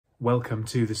Welcome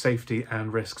to the Safety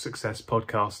and Risk Success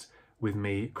podcast with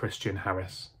me, Christian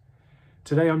Harris.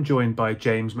 Today I'm joined by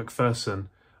James McPherson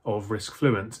of Risk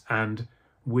Fluent, and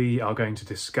we are going to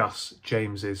discuss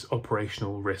James's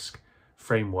operational risk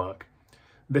framework.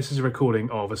 This is a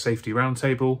recording of a safety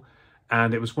roundtable,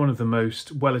 and it was one of the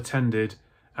most well-attended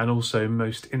and also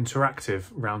most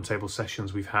interactive roundtable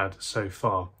sessions we've had so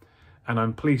far. And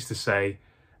I'm pleased to say,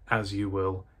 as you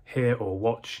will hear or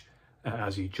watch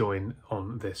as you join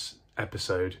on this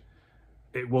episode,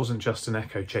 it wasn't just an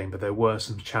echo chamber. There were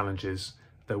some challenges,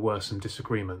 there were some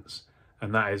disagreements,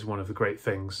 and that is one of the great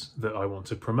things that I want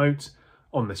to promote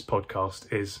on this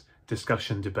podcast is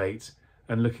discussion, debate,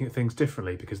 and looking at things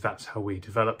differently, because that's how we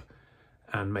develop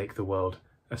and make the world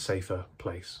a safer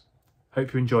place.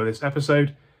 Hope you enjoy this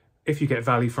episode. If you get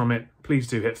value from it, please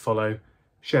do hit follow,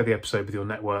 share the episode with your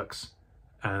networks,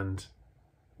 and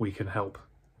we can help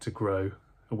to grow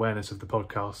awareness of the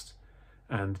podcast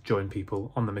and join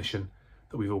people on the mission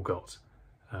that we've all got,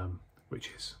 which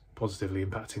is positively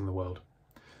impacting the world.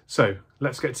 So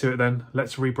let's get to it then.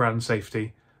 Let's rebrand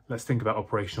safety. Let's think about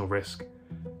operational risk.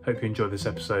 Hope you enjoy this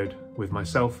episode with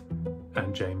myself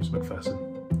and James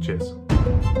McPherson. Cheers.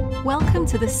 Welcome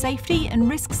to the Safety and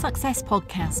Risk Success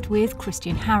podcast with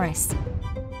Christian Harris.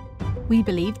 We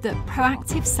believe that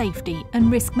proactive safety and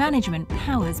risk management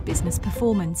powers business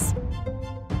performance.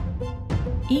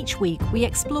 Each week we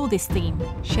explore this theme,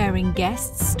 sharing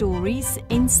guests, stories,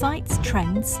 insights,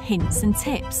 trends, hints and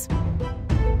tips.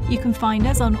 You can find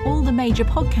us on all the major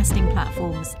podcasting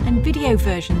platforms, and video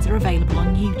versions are available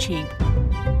on YouTube.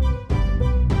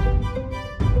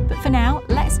 But for now,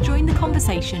 let's join the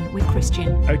conversation with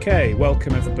Christian. Okay,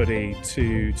 welcome everybody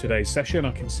to today's session.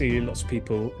 I can see lots of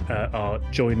people are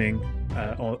joining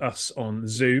us on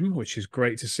Zoom, which is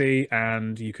great to see,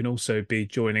 and you can also be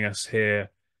joining us here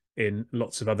in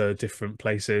lots of other different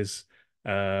places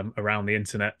around the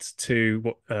internet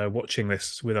to watching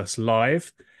this with us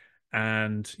live.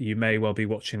 And you may well be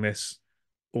watching this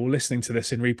or listening to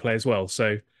this in replay as well.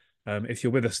 So if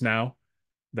you're with us now,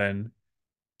 then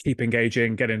keep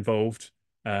engaging, get involved.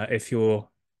 If you're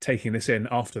taking this in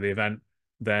after the event,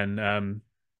 then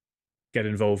get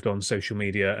involved on social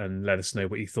media and let us know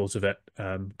what you thought of it,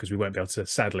 because we won't be able to,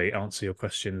 sadly, answer your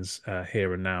questions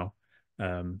here and now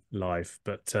live.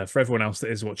 But for everyone else that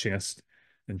is watching us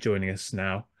and joining us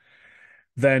now,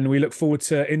 then we look forward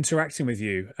to interacting with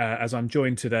you, as I'm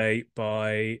joined today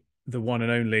by the one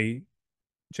and only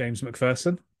James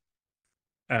McPherson.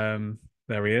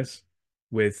 There he is,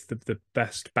 with the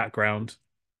best background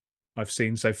I've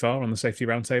seen so far on the Safety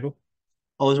Roundtable.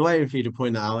 I was waiting for you to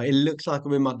point that out. It looks like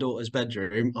I'm in my daughter's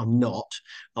bedroom. I'm not.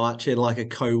 I'm actually in like a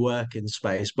co-working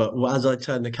space. But as I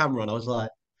turned the camera on, I was like,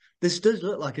 this does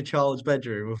look like a child's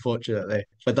bedroom, unfortunately.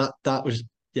 But that was,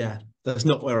 yeah, that's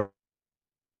not where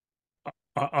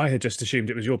I had just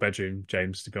assumed it was your bedroom,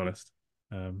 James, to be honest.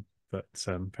 But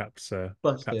perhaps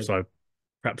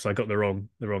I got the wrong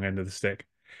end of the stick.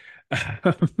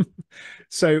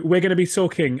 So we're going to be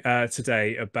talking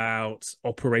today about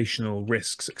operational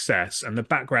risk success, and the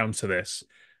background to this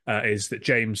is that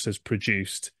James has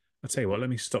produced. I'll tell you what. Let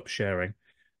me stop sharing.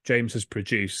 James has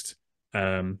produced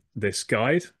this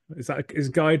guide. Is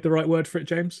guide the right word for it,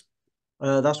 James?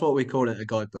 that's what we call it, a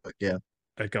guidebook. Yeah,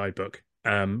 a guidebook.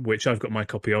 Which I've got my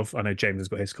copy of. I know James has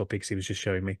got his copy because he was just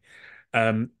showing me.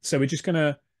 So we're just going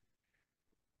to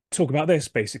talk about this,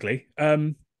 basically.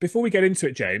 Before we get into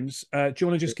it, James, do you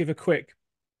want to just give a quick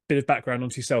bit of background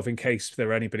onto yourself in case there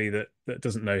are anybody that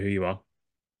doesn't know who you are?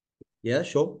 yeah,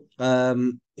 sure.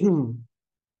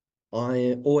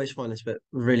 I always find this bit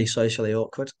really socially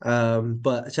awkward.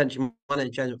 But essentially, my name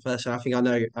is James McPherson. I think I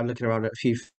know I'm looking around at a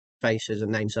few faces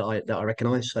and names that I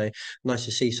recognise. So nice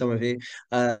to see some of you.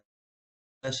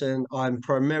 Person. I'm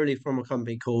primarily from a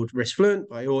company called Risk Fluent,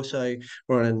 but I also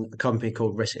run a company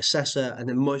called Risk Assessor, and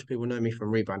then most people know me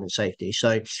from Rebranding Safety.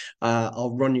 So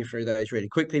I'll run you through those really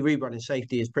quickly. Rebranding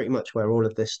Safety is pretty much where all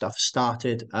of this stuff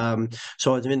started.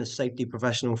 So I've been a safety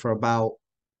professional for about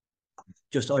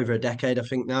just over a decade, I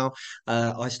think now.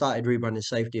 I started Rebranding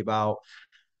Safety about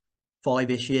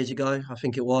 5-ish years ago, I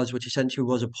think it was, which essentially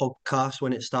was a podcast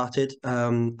when it started.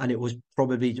 And it was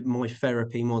probably my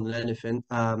therapy more than anything,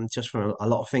 just from a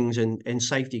lot of things in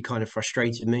safety kind of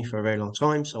frustrated me for a very long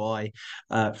time. So I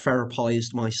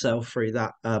therapized myself through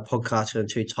that podcast and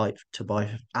too tight to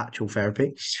buy actual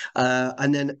therapy.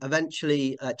 And then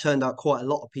eventually it turned out quite a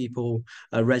lot of people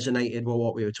resonated with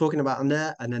what we were talking about on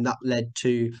there. And then that led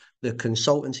to the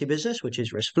consultancy business, which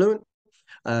is Risk Fluent.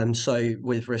 So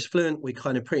with Risk Fluent, we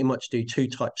kind of pretty much do two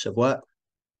types of work.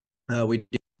 We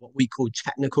do what we call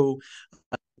technical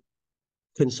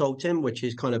consulting, which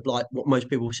is kind of like what most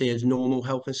people see as normal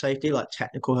health and safety, like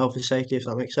technical health and safety, if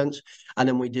that makes sense. And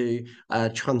then we do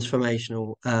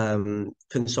transformational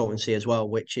consultancy as well,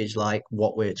 which is like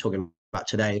what we're talking about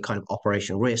today, kind of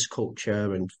operational risk,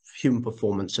 culture, and human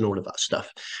performance, and all of that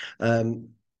stuff. And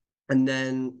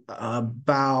then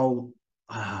about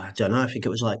I don't know, I think it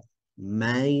was like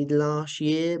May last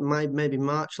year, maybe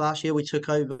March last year, we took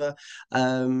over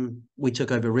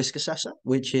Risk Assessor,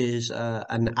 which is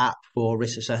an app for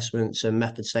risk assessments and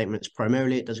method statements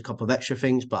primarily. It does a couple of extra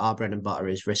things, but our bread and butter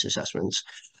is risk assessments.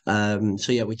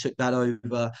 So yeah, we took that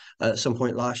over at some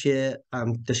point last year,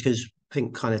 just because I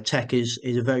think kind of tech is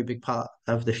a very big part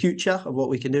of the future of what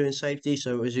we can do in safety.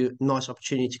 So it was a nice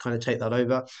opportunity to kind of take that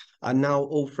over. And now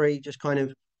all three just kind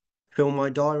of fill my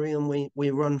diary, and we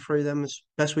run through them as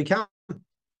best we can.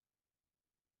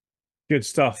 Good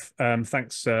stuff.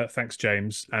 Thanks,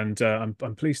 James. And I'm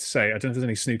pleased to say, I don't know if there's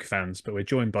any snooker fans, but we're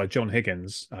joined by John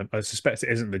Higgins. I suspect it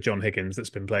isn't the John Higgins that's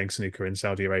been playing snooker in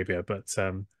Saudi Arabia, but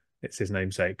it's his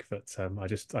namesake. But I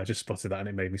just spotted that and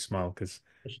it made me smile because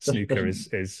snooker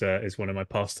is one of my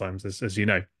pastimes, as you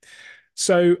know.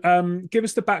 So give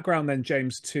us the background then,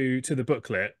 James, to the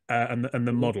booklet and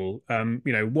the model.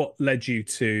 What led you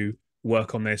to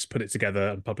work on this, put it together,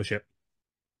 and publish it?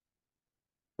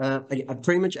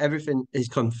 Pretty much everything has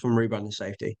come from rebranding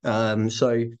safety.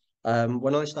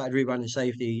 When I started rebranding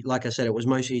safety, like I said, it was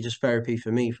mostly just therapy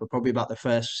for me for probably about the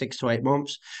first 6 to 8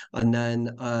 months. And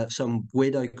then some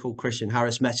weirdo called Christian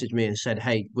Harris messaged me and said,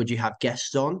 "Hey, would you have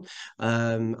guests on?"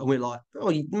 And we're like,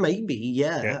 "Oh, maybe,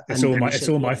 yeah." Yeah, And he it's said,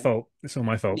 all my "Yeah." fault. It's all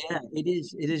my fault. Yeah, it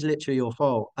is. It is literally your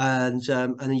fault. And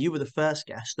you were the first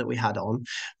guest that we had on,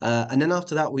 and then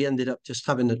after that, we ended up just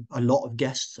having a lot of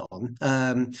guests on.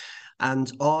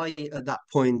 And I, at that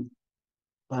point,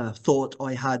 thought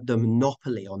I had the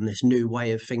monopoly on this new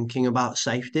way of thinking about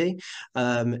safety.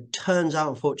 It turns out,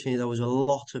 unfortunately, there was a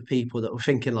lot of people that were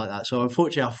thinking like that. So,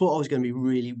 unfortunately, I thought I was going to be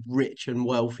really rich and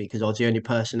wealthy because I was the only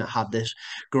person that had this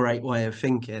great way of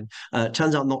thinking.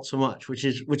 Turns out not so much, which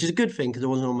is a good thing because I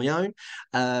wasn't on my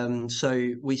own.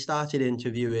 So we started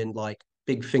interviewing like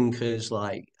big thinkers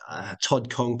like Todd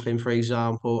Conklin, for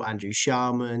example, Andrew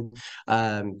Sharman,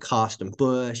 Carsten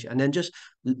Bush, and then just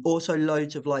also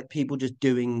loads of like people just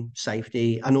doing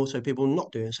safety and also people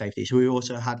not doing safety. So we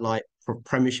also had like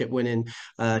premiership winning,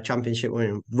 championship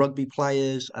winning rugby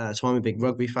players. So I'm a big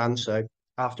rugby fan. So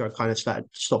after I kind of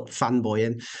stopped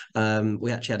fanboying,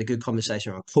 we actually had a good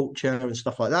conversation around culture and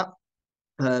stuff like that.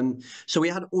 So we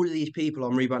had all of these people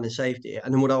on rebranding safety,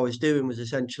 and then what I was doing was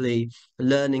essentially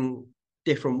learning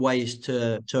different ways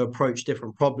to approach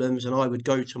different problems, and I would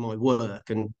go to my work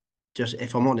and just,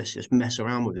 if I'm honest, just mess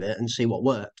around with it and see what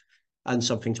worked, and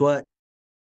something's worked.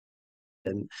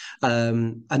 And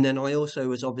then I also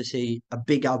was obviously a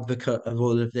big advocate of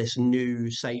all of this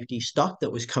new safety stuff that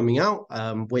was coming out,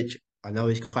 which I know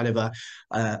is kind of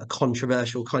a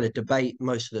controversial kind of debate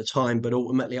most of the time, but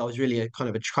ultimately I was really kind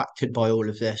of attracted by all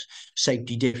of this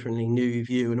safety differently, new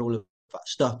view, and all of that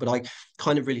stuff. But I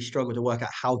kind of really struggled to work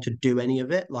out how to do any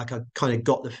of it. Like I kind of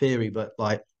got the theory, but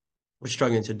like was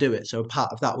struggling to do it. So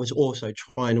part of that was also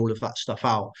trying all of that stuff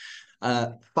out.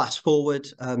 Fast forward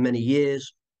many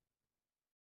years,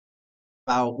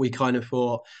 we kind of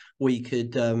thought we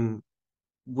could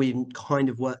we kind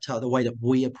of worked out the way that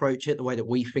we approach it, the way that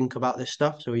we think about this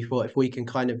stuff. So we thought if we can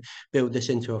kind of build this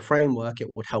into a framework, it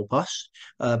would help us.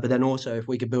 But then also if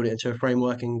we could build it into a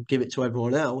framework and give it to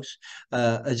everyone else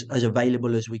as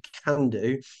available as we can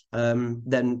do,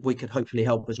 then we could hopefully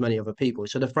help as many other people.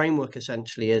 So the framework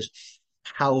essentially is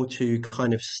how to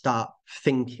kind of start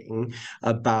thinking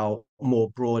about more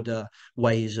broader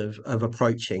ways of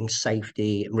approaching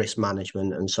safety, risk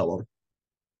management, and so on.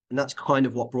 And that's kind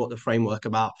of what brought the framework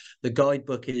about. The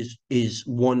guidebook is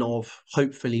one of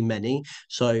hopefully many.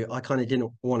 So I kind of didn't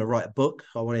want to write a book.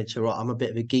 I wanted to write. I'm a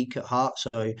bit of a geek at heart,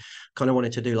 so kind of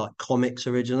wanted to do like comics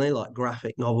originally, like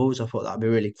graphic novels. I thought that'd be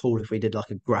really cool if we did like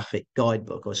a graphic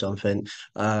guidebook or something.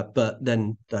 But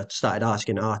then I started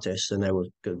asking artists, and they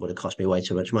would have cost me way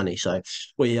too much money. So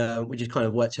we just kind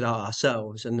of worked it out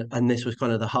ourselves, and this was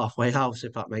kind of the halfway house,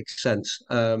 if that makes sense.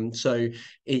 So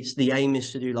the aim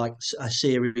is to do like a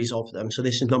series of them. So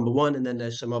this is number one, and then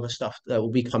there's some other stuff that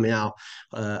will be coming out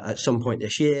at some point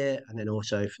this year, and then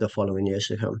also for the following years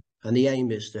to come. And the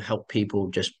aim is to help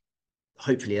people just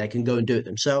hopefully they can go and do it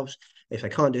themselves. If they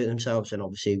can't do it themselves, then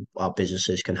obviously our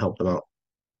businesses can help them out.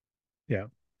 Yeah,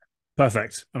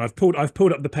 perfect. And I've pulled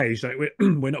up the page. Like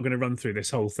we're not going to run through this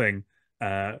whole thing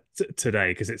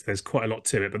today because there's quite a lot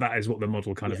to it, but that is what the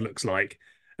model kind of looks like.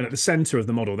 And at the center of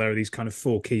the model, there are these kind of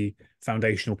four key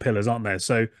foundational pillars, aren't there?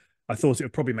 So I thought it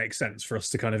would probably make sense for us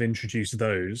to kind of introduce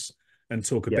those and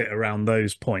talk a Yeah. bit around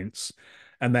those points.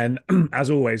 And then, as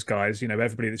always, guys,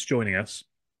 everybody that's joining us,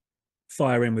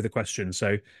 fire in with a question.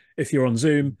 So if you're on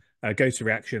Zoom, go to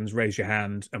reactions, raise your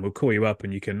hand, and we'll call you up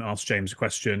and you can ask James a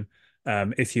question.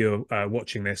 If you're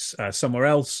watching this somewhere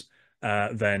else,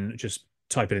 then just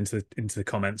type it into the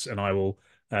comments, and I will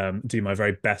do my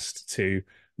very best to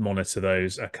monitor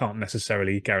those. I can't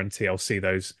necessarily guarantee I'll see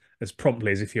those as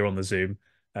promptly as if you're on the Zoom.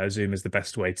 Zoom is the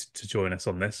best way to join us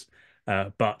on this,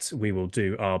 but we will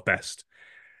do our best.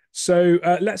 So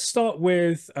let's start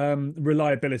with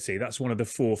reliability. That's one of the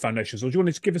four foundations. Or do you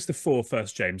want to give us the four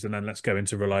first, James, and then let's go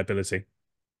into reliability?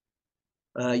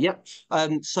 Yeah.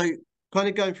 So kind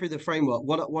of going through the framework,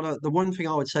 the one thing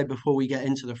I would say before we get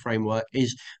into the framework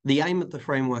is the aim of the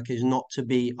framework is not to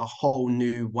be a whole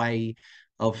new way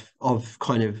of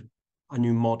kind of a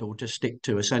new model to stick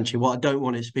to. Essentially, what I don't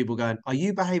want is people going, are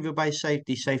you behavior-based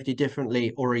safety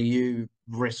differently, or are you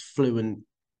risk fluent?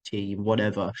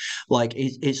 Whatever, like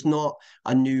it's not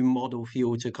a new model for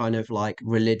you to kind of like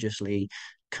religiously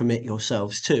commit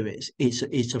yourselves to.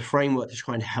 It's a framework to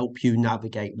try and help you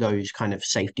navigate those kind of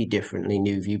safety differently,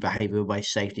 new view behavioral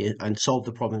based safety, and solve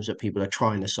the problems that people are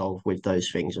trying to solve with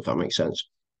those things, if that makes sense.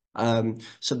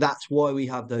 So that's why we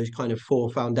have those kind of four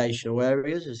foundational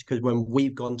areas, is because when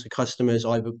we've gone to customers,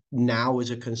 either now as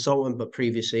a consultant but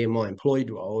previously in my employed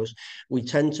roles, we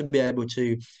tend to be able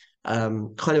to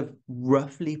kind of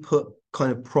roughly put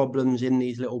kind of problems in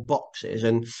these little boxes.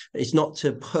 And it's not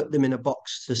to put them in a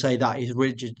box to say that is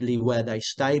rigidly where they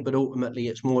stay, but ultimately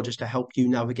it's more just to help you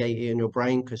navigate it in your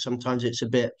brain, because sometimes it's a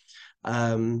bit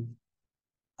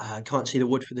I can't see the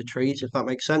wood for the trees, if that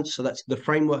makes sense. So that's the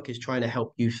framework is trying to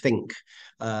help you think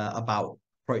about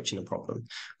approaching a problem.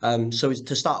 So it's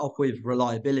to start off with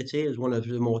reliability as one of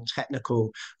the more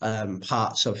technical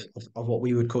parts of what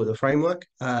we would call the framework.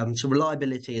 So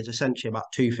reliability is essentially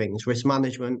about two things: risk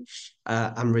management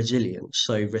and resilience.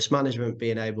 So risk management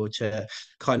being able to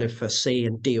kind of foresee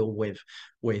and deal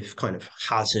with kind of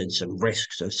hazards and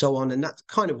risks and so on. And that's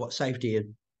kind of what safety is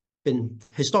been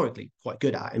historically quite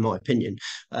good at, in my opinion.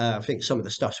 I think some of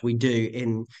the stuff we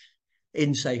do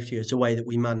in safety is the way that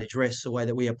we manage risks, the way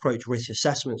that we approach risk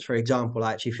assessments, for example,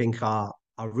 I actually think are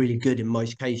really good in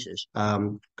most cases.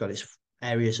 Got its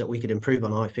areas that we could improve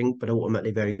on, I think, but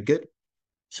ultimately very good.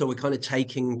 So we're kind of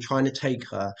trying to take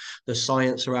the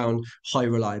science around high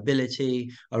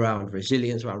reliability, around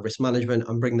resilience, around risk management,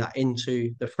 and bring that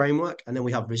into the framework. And then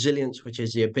we have resilience, which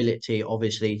is the ability,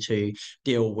 obviously, to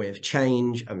deal with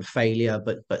change and failure,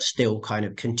 but still kind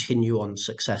of continue on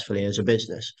successfully as a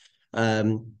business.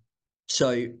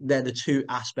 So they're the two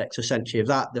aspects essentially of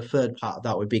that. The third part of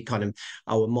that would be kind of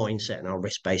our mindset and our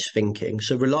risk-based thinking.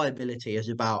 So reliability is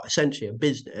about essentially a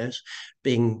business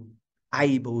being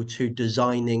able to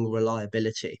designing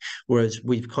reliability, whereas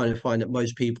we've kind of find that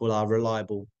most people are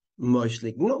reliable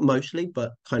mostly, not mostly,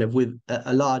 but kind of with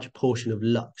a large portion of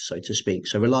luck, so to speak.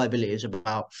 So reliability is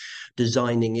about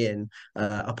designing in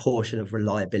a portion of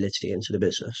reliability into the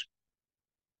business.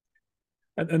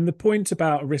 And the point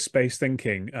about risk-based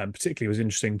thinking, particularly, was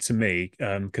interesting to me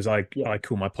because I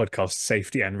call my podcast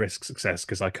 "Safety and Risk Success"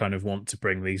 because I kind of want to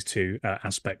bring these two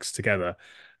aspects together.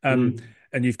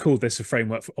 And you've called this a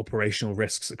framework for operational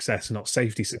risk success, not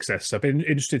safety success. So I've been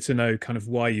interested to know kind of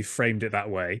why you framed it that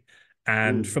way,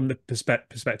 and from the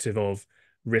perspective of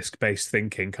risk-based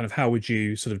thinking, kind of how would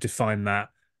you sort of define that,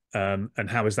 and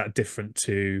how is that different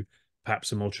to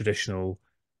perhaps a more traditional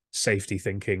safety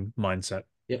thinking mindset?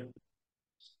 Yeah.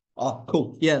 Oh,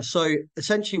 cool. Yeah. So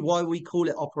essentially, why we call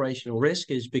it operational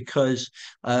risk is because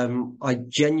I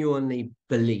genuinely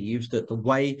believe that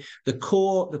the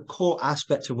core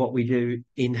aspect of what we do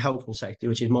in health and safety,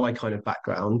 which is my kind of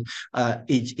background,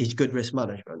 is good risk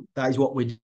management. That is what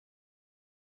we're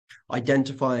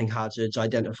identifying hazards,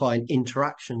 identifying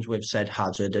interactions with said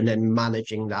hazard, and then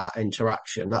managing that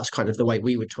interaction. That's kind of the way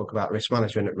we would talk about risk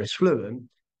management at Risk Fluent.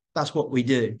 That's what we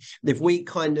do. If we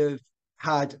kind of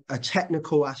had a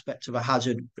technical aspect of a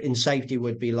hazard in safety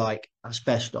would be like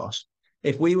asbestos.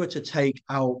 If we were to take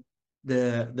out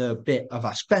the bit of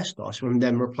asbestos and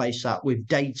then replace that with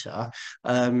data,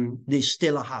 there's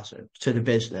still a hazard to the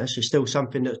business. It's still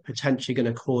something that's potentially going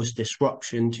to cause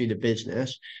disruption to the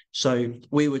business. So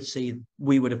we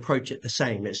would approach it the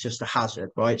same. It's just a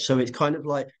hazard, right? So it's kind of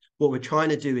like what we're trying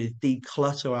to do is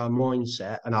declutter our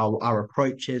mindset and our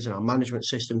approaches and our management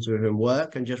systems within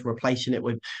work, and just replacing it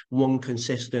with one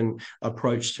consistent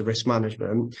approach to risk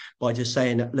management by just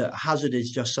saying that, look, hazard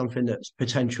is just something that's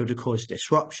potential to cause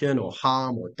disruption or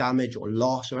harm or damage or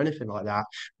loss or anything like that.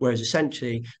 Whereas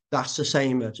essentially that's the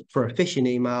same as for a phishing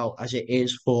email as it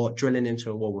is for drilling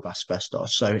into a wall with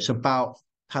asbestos. So it's about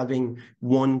having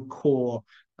one core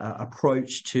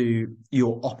approach to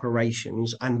your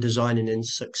operations and designing in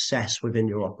success within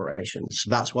your operations. So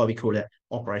that's why we call it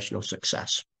operational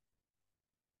success.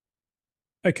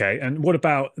 Okay, and what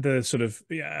about the sort of,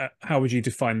 yeah, how would you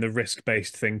define the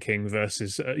risk-based thinking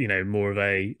versus, more of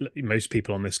a, most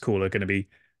people on this call are going to be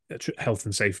health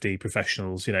and safety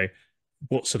professionals,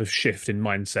 what sort of shift in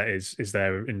mindset is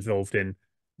there involved in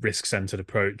risk-centered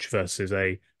approach versus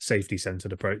a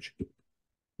safety-centered approach?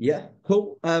 Yeah,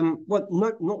 cool. Well,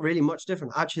 no, not really much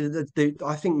different. Actually,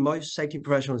 I think most safety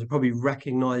professionals have probably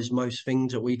recognise most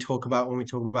things that we talk about when we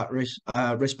talk about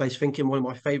risk-based thinking. One of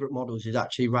my favourite models is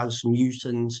actually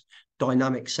Rasmussen's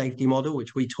dynamic safety model,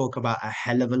 which we talk about a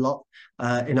hell of a lot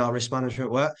in our risk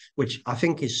management work, which I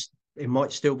think is it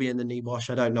might still be in the NEBOSH.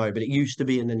 I don't know, but it used to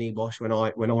be in the NEBOSH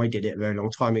when I did it a very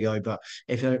long time ago. But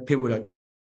if people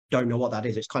don't know what that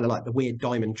is, it's kind of like the weird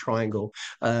diamond triangle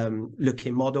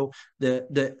looking model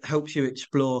that helps you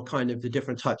explore kind of the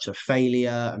different types of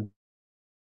failure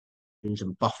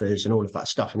and buffers and all of that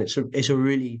stuff. And it's a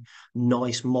really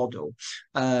nice model.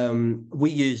 We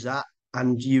use that.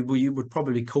 And you would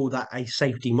probably call that a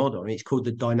safety model. I mean, it's called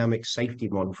the dynamic safety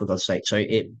model, for God's sake. So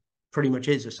it pretty much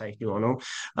is a safety model.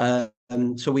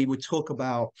 So we would talk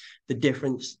about the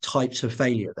different types of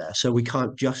failure there. So we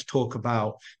can't just talk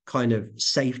about kind of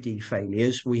safety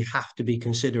failures. We have to be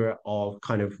considerate of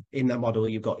kind of in that model,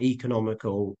 you've got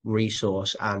economical,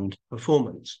 resource, and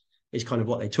performance is kind of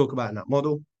what they talk about in that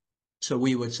model. So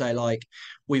we would say, like,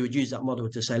 we would use that model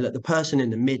to say, look, the person in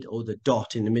the middle, the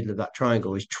dot in the middle of that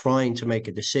triangle, is trying to make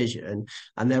a decision,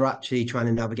 and they're actually trying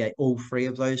to navigate all three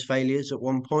of those failures at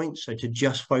one point. So to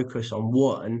just focus on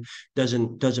one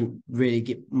doesn't really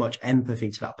give much empathy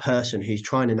to that person who's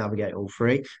trying to navigate all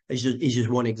three. It's just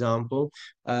one example.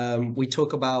 We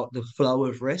talk about the flow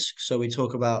of risk. So we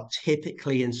talk about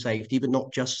typically in safety, but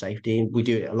not just safety. We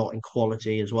do it a lot in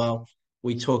quality as well.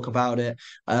 We talk about it.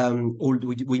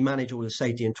 We manage all the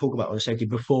safety and talk about all the safety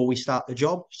before we start the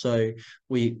job. So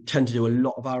we tend to do a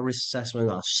lot of our risk assessment,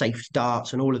 our safe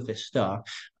starts, and all of this stuff.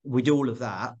 We do all of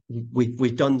that.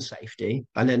 We've done safety,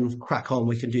 and then crack on.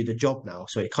 We can do the job now.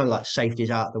 So it kind of like safety is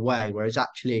out of the way. Whereas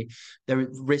actually, the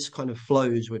risk kind of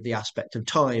flows with the aspect of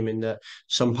time. In that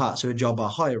some parts of a job are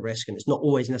higher risk, and it's not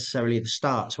always necessarily the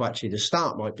start. So actually, the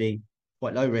start might be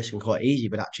quite low risk and quite easy,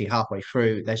 but actually halfway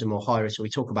through there's a more high risk. So we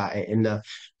talk about it in the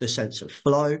sense of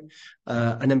flow.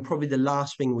 And then probably the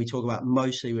last thing we talk about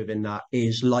mostly within that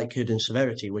is likelihood and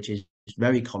severity, which is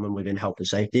very common within health and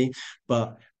safety.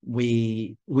 But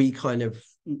we kind of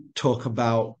talk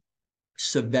about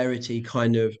severity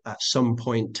kind of at some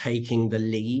point taking the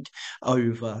lead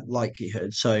over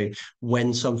likelihood. So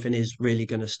when something is really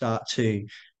going to start to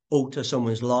alter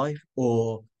someone's life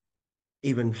or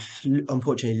even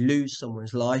unfortunately lose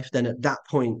someone's life, then at that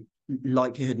point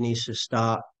likelihood needs to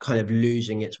start kind of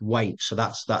losing its weight. So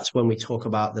that's when we talk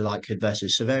about the likelihood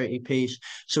versus severity piece.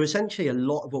 So essentially a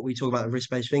lot of what we talk about in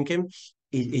risk-based thinking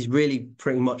is really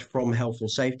pretty much from health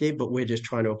and safety, but we're just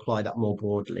trying to apply that more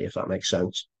broadly, if that makes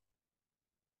sense.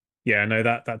 Yeah, no,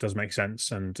 that does make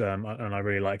sense, and I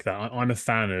really like that. I'm a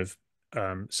fan of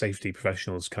safety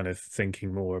professionals kind of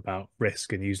thinking more about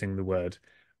risk and using the word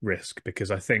risk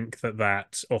because I think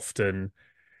that often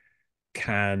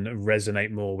can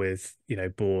resonate more with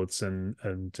boards and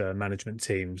management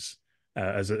teams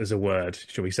as a word,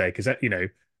 shall we say? Because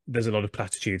there's a lot of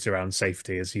platitudes around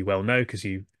safety, as you well know, because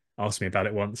you asked me about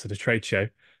it once at a trade show.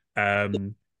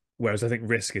 Whereas I think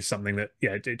risk is something that,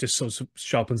 it just sort of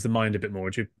sharpens the mind a bit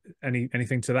more. Do you,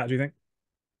 anything to that, do you think?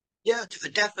 Yeah,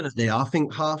 definitely. I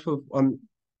think half of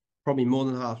probably more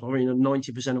than half, I mean,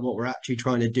 90% of what we're actually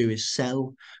trying to do is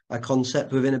sell a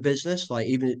concept within a business. Like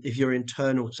even if you're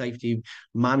internal safety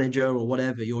manager or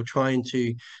whatever, you're trying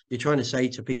to say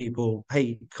to people,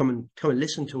 hey, come and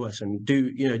listen to us and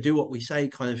do what we say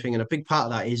kind of thing. And a big part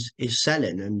of that is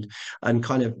selling and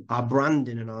kind of our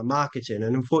branding and our marketing.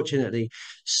 And unfortunately,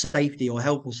 safety or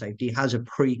health and safety has a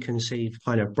preconceived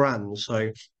kind of brand. So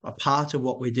a part of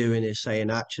what we're doing is saying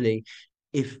actually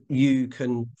if you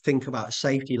can think about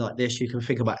safety like this, you can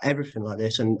think about everything like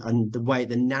this. And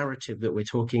the narrative that we're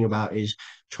talking about is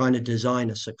trying to design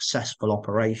a successful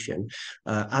operation,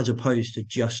 as opposed to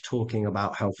just talking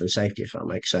about health and safety, if that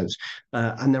makes sense.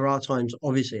 And there are times,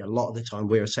 obviously, a lot of the time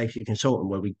we're a safety consultant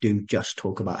where we do just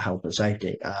talk about health and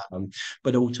safety.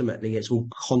 But ultimately, it's all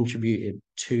contributed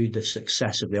to the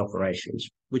success of the operations,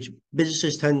 which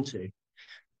businesses tend to,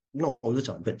 not all the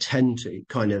time, but tend to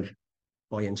kind of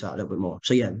buy into that a little bit more.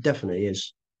 So yeah, definitely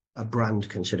is a brand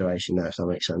consideration there, if that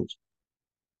makes sense.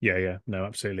 Yeah, no,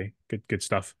 absolutely. Good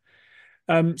stuff.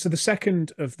 So the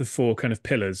second of the four kind of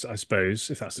pillars, I suppose,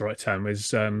 if that's the right term,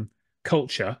 is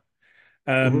culture.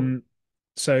 Mm-hmm. Um,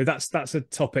 So that's a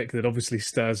topic that obviously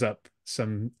stirs up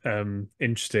some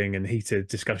interesting and heated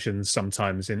discussions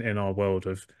sometimes in our world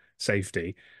of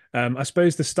safety. I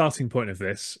suppose the starting point of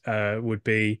this would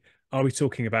be: are we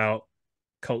talking about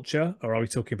culture or are we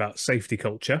talking about safety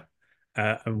culture,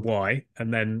 and why?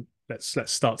 And then let's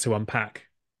start to unpack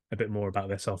a bit more about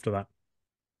this after that.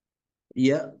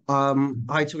 Yeah. Are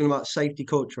you talking about safety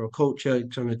culture or culture?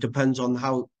 Kind of depends on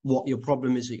what your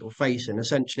problem is that you're facing.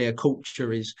 Essentially, a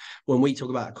culture is when we talk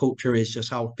about a culture is just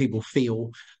how people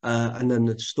feel, and then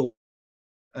the story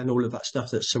and all of that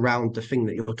stuff that surround the thing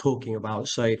that you're talking about.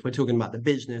 So if we're talking about the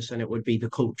business, then it would be the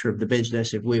culture of the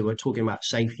business. If we were talking about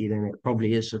safety, then it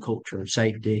probably is the culture of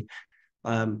safety.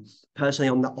 Um, Personally,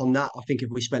 on that, I think if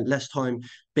we spent less time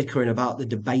bickering about the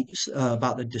debates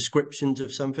about the descriptions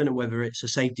of something and whether it's a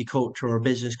safety culture or a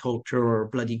business culture or a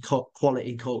bloody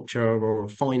quality culture or a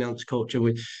finance culture,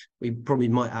 we probably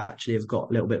might actually have got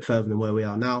a little bit further than where we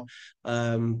are now.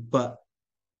 But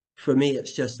for me,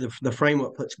 it's just the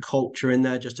framework puts culture in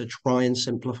there just to try and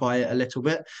simplify it a little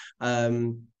bit.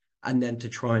 And then to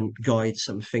try and guide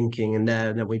some thinking in there.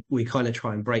 And then we kind of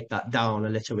try and break that down a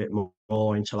little bit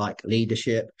more into like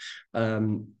leadership,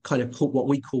 kind of what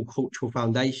we call cultural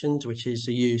foundations, which is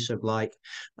the use of like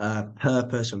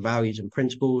purpose and values and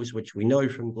principles, which we know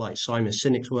from like Simon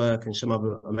Sinek's work and some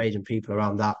other amazing people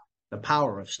around that, the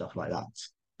power of stuff like that.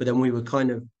 But then we would kind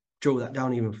of draw that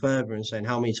down even further and saying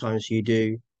how many times do you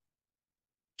do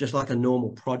just like a normal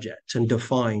project and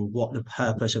define what the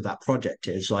purpose of that project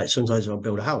is. Like sometimes I'll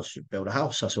build a house, build a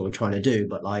house, that's what we're trying to do.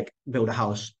 But like build a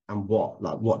house and what?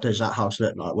 Like what does that house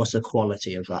look like? What's the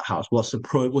quality of that house? What's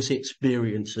the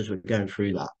experience as we're going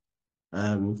through that?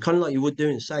 Kind of like you would do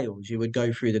in sales, you would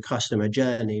go through the customer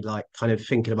journey, like kind of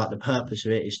thinking about the purpose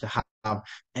of it is to have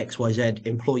XYZ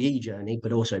employee journey,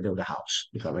 but also build a house,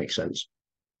 if that makes sense.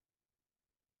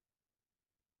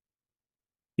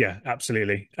 Yeah,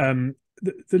 absolutely.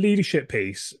 The leadership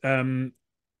piece. To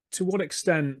what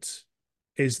extent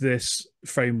is this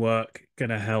framework going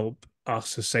to help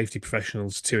us as safety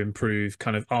professionals to improve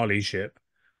kind of our leadership,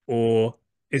 or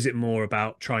is it more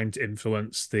about trying to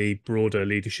influence the broader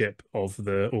leadership of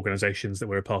the organizations that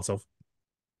we're a part of?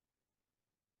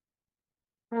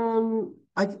 I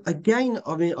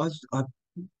mean,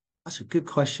 that's a good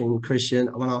question, Christian.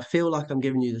 I mean, I feel like I'm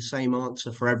giving you the same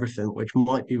answer for everything, which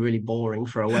might be really boring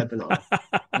for a webinar.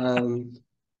 Um,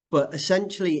 but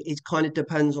essentially, it kind of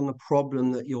depends on the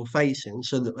problem that you're facing.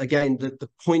 So that again, the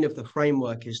point of the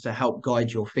framework is to help guide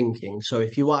your thinking. So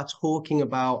if you are talking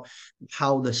about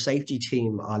how the safety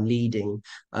team are leading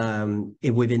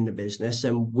within the business,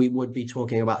 then we would be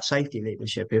talking about safety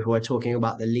leadership. If we're talking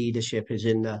about the leadership is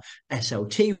in the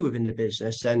SLT within the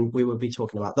business, then we would be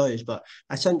talking about those. But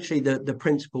essentially, the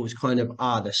principles kind of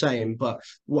are the same. But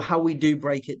how we do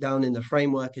break it down in the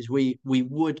framework is we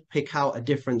would pick out a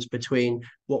difference between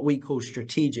what we call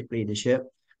strategic leadership,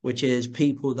 which is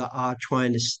people that are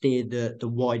trying to steer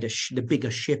the bigger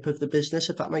ship of the business,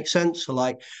 if that makes sense. So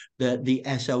like the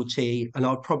SLT, and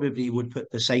I probably would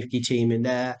put the safety team in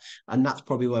there, and that's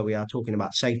probably where we are talking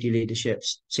about safety leadership,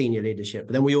 senior leadership.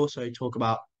 But then we also talk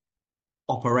about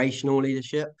operational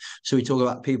leadership. So we talk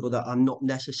about people that are not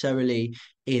necessarily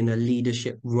in a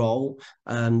leadership role.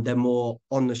 They're more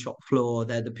on the shop floor.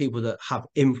 They're the people that have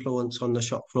influence on the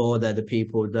shop floor. They're the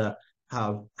people that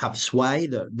have sway,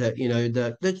 that you know,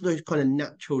 those kind of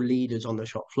natural leaders on the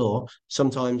shop floor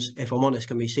sometimes, if I'm honest,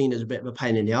 can be seen as a bit of a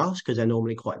pain in the ass because they're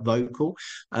normally quite vocal.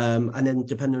 And then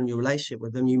depending on your relationship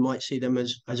with them, you might see them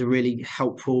as a really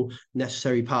helpful,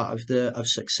 necessary part of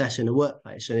success in the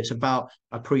workplace. And it's about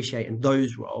appreciating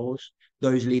those roles,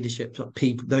 those leadership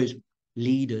people, those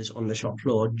leaders on the shop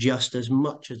floor, just as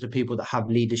much as the people that have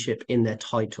leadership in their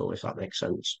title, if that makes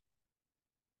sense.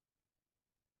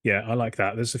 Yeah, I like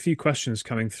that. There's a few questions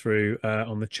coming through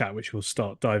on the chat, which we'll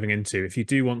start diving into. If you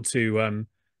do want to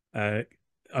uh,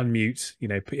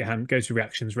 unmute, put your hand, go to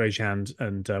reactions, raise your hand,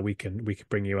 and we can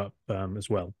bring you up as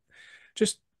well.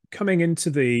 Just coming into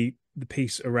the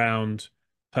piece around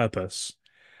purpose.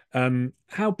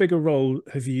 How big a role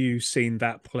have you seen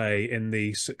that play in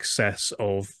the success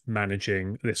of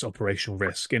managing this operational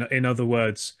risk? In other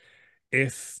words,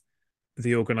 if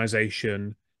the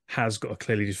organization has got a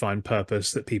clearly defined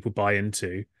purpose that people buy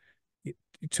into,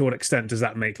 to what extent does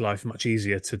that make life much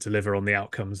easier to deliver on the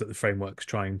outcomes that the framework's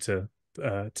trying to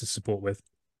support with?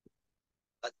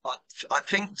 I, I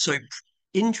think so.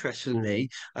 Interestingly,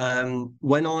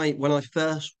 when I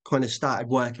first kind of started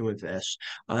working with this,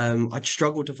 I'd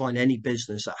struggled to find any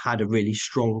business that had a really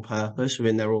strong purpose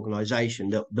within their organisation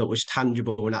that was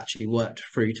tangible and actually worked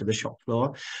through to the shop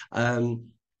floor. Um,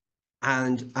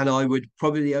 And I would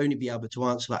probably only be able to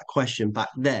answer that question back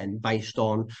then based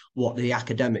on what the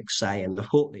academics say and the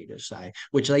thought leaders say,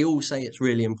 which they all say it's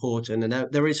really important.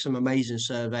 And there is some amazing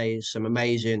surveys, some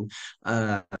amazing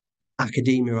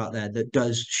academia out there that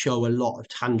does show a lot of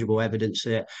tangible evidence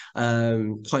that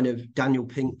kind of Daniel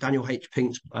H.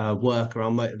 Pink's work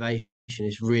around motivation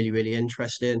is really, really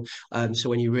interesting. So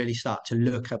when you really start to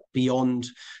look at beyond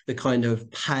the kind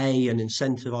of pay and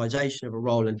incentivization of a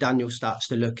role, and Daniel starts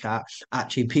to look at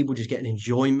actually people just getting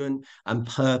enjoyment and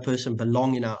purpose and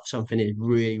belonging out of something, is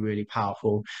really, really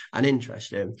powerful and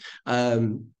interesting.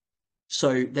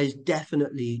 So there's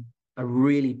definitely a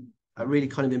really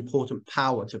kind of important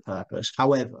power to purpose.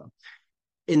 However,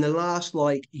 in the last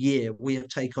year, we have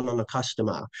taken on a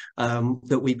customer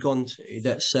that we've gone to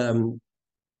that's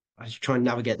I should try and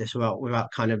navigate this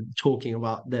without kind of talking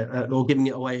about or giving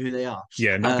it away who they are.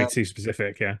 Yeah, not be too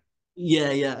specific. Yeah.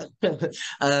 Yeah.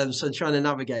 So trying to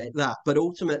navigate that, but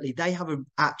ultimately they have a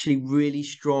actually really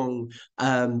strong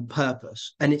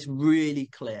purpose, and it's really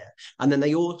clear. And then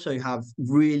they also have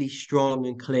really strong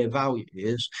and clear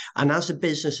values. And as the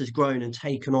business has grown and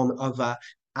taken on other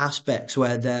aspects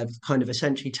where they've kind of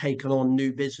essentially taken on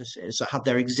new businesses that have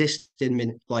their existing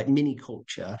mini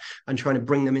culture and trying to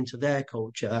bring them into their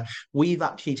culture, we've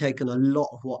actually taken a lot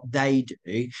of what they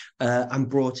do and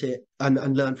brought it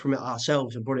and learned from it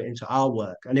ourselves and brought it into our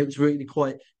work. And it was really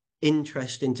quite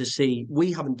interesting to see.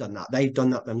 We haven't done that, they've done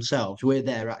that themselves. We're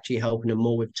there actually helping them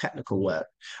more with technical work.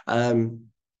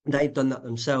 They've done that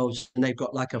themselves, and they've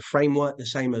got like a framework the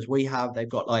same as we have. They've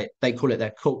got they call it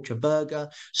their culture burger.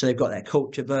 So they've got their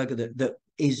culture burger that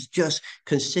is just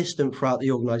consistent throughout the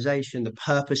organization. The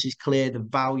purpose is clear, the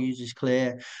values is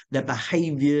clear, their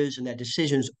behaviors and their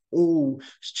decisions all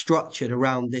structured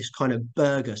around this kind of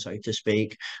burger, so to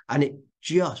speak. And it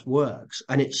just works.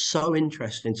 And it's so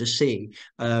interesting to see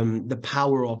the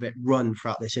power of it run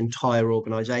throughout this entire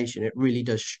organization. It really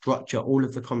does structure all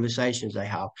of the conversations they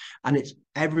have. And it's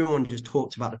everyone just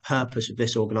talked about the purpose of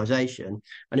this organization.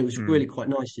 And it was really quite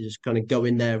nice to just kind of go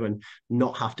in there and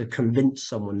not have to convince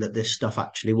someone that this stuff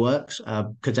actually works,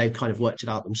 because they've kind of worked it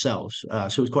out themselves. So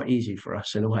it was quite easy for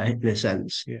us in a way, in a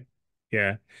sense.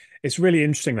 Yeah. It's really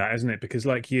interesting that, isn't it? Because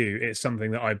like you, it's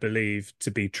something that I believe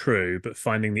to be true, but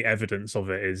finding the evidence of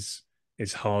it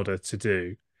is harder to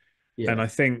do. Yeah. And I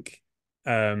think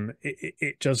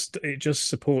it just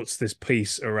supports this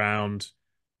piece around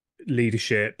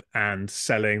leadership and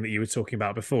selling that you were talking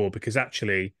about before, because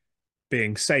actually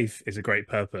being safe is a great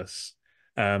purpose.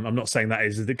 I'm not saying that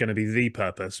is going to be the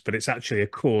purpose, but it's actually a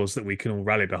cause that we can all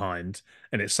rally behind,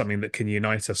 and it's something that can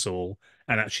unite us all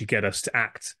and actually get us to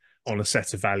act on a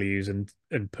set of values and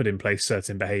put in place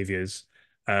certain behaviors,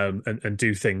 and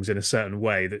do things in a certain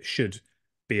way that should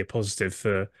be a positive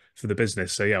for the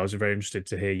business. So yeah, I was very interested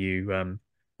to hear you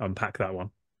unpack that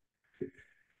one.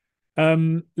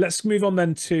 Let's move on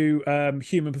then to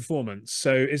human performance.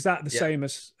 So is that the same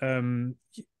as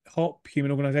HOP,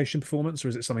 human organization performance, or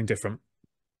is it something different?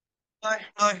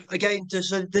 No. Again,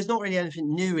 there's not really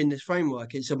anything new in this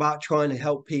framework. It's about trying to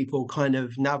help people kind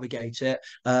of navigate it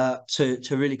to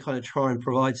really kind of try and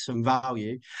provide some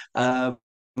value.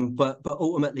 But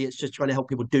ultimately, it's just trying to help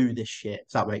people do this shit, if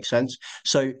that makes sense.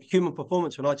 So human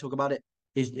performance, when I talk about it,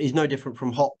 is no different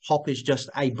from HOP. HOP is just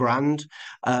a brand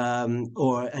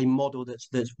or a model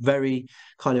that's very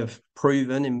kind of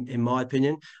proven, in my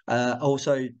opinion.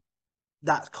 Also,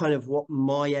 that's kind of what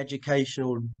my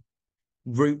educational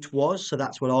route was, so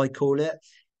that's what I call it.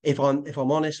 If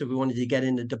I'm honest, if we wanted to get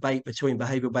in the debate between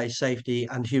behavioral-based safety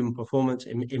and human performance,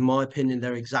 in my opinion,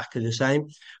 they're exactly the same.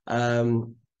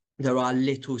 There are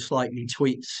little slight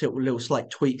tweaks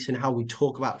in how we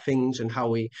talk about things and how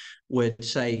we would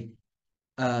say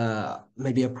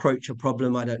maybe approach a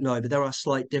problem. I don't know, but there are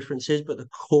slight differences. But the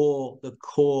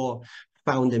core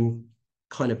founding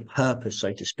kind of purpose,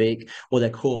 so to speak, or their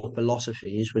core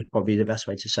philosophies, was probably the best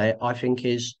way to say it, I think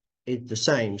is the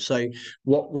same. So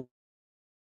what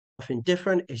nothing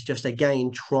different is just,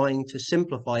 again, trying to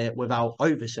simplify it without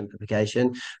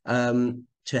oversimplification,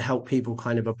 to help people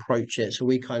kind of approach it. So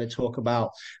we kind of talk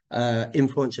about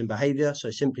influencing behavior.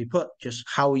 So simply put, just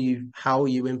how are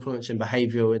you influencing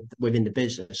behavior within the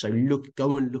business? So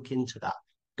go and look into that.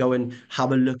 Go and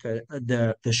have a look at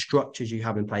the structures you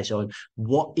have in place on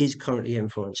what is currently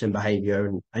influencing behavior,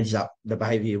 and is that the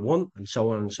behavior you want, and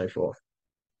so on and so forth.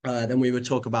 Then we would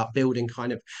talk about building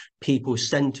kind of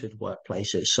people-centered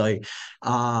workplaces. So,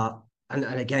 and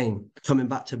again, coming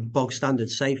back to bog standard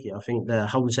safety, I think the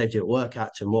Health and Safety at Work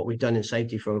Act and what we've done in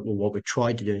safety what we've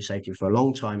tried to do in safety for a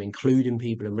long time, including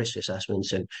people and risk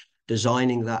assessments and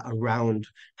designing that around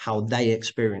how they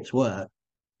experience work,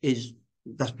 is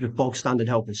that's the bog standard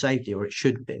health and safety, or it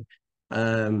should be.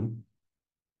 Sorry,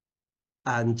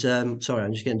 I'm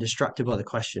just getting distracted by the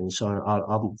questions.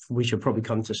 So we should probably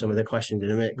come to some of the questions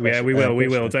in a minute. Yeah, we will. We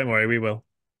will. Don't worry, we will.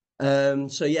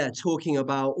 So yeah, talking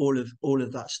about all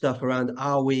of that stuff around,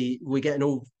 are we getting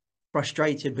all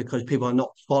frustrated because people are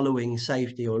not following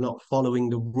safety or not following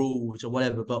the rules or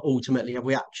whatever? But ultimately, have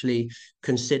we actually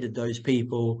considered those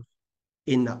people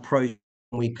in that process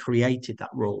when we created that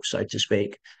rule, so to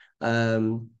speak?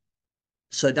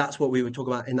 So that's what we were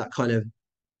talking about in that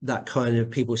kind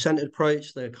of people-centered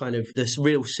approach. The kind of this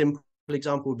real simple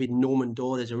example would be Norman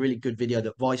Door. There's a really good video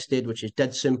that Vice did, which is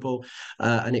dead simple,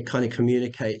 and it kind of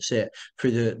communicates it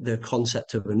through the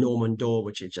concept of a Norman Door,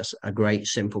 which is just a great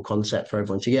simple concept for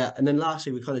everyone to get. And then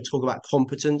lastly, we kind of talk about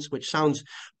competence, which sounds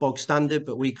bog standard,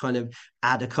 but we kind of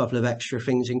add a couple of extra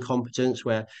things in competence,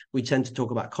 where we tend to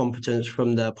talk about competence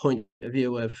from the point of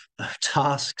view of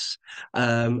tasks,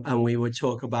 and we would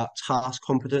talk about task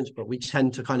competence, but we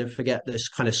tend to kind of forget this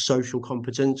kind of social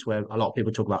competence, where a lot of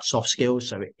people talk about soft skills,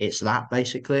 so it's that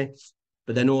basically.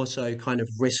 But then also kind of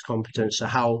risk competence, so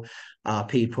how are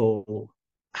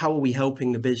we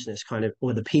helping the business kind of,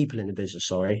 or the people in the business,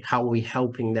 sorry, how are we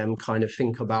helping them kind of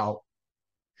think about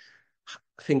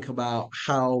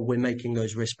how we're making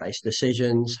those risk-based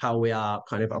decisions, how we are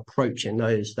kind of approaching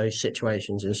those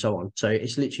situations and so on. So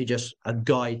it's literally just a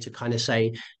guide to kind of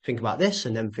say, think about this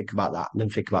and then think about that, and then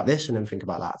think about this and then think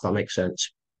about that, if that makes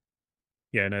sense.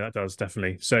 Yeah, no, that does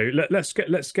definitely. So let's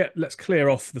clear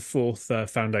off the fourth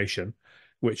foundation,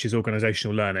 which is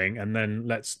organizational learning, and then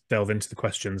let's delve into the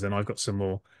questions. And I've got some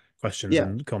more questions Yeah.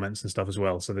 and comments and stuff as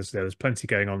well. So there's plenty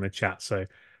going on in the chat. So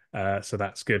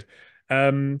that's good.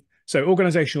 So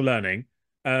organizational learning.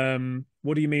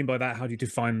 What do you mean by that? How do you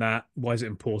define that? Why is it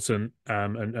important?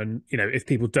 And if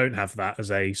people don't have that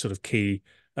as a sort of key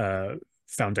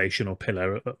foundation or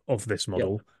pillar of this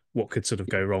model, what could sort of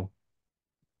go wrong?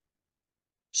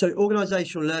 So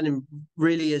organizational learning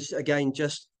really is, again,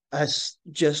 just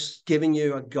giving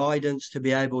you a guidance to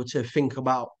be able to think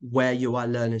about where you are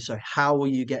learning. So how are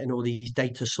you getting all these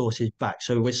data sources back?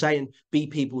 So we're saying be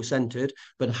people centered,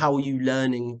 but how are you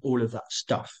learning all of that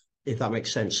stuff, if that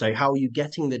makes sense? So how are you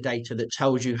getting the data that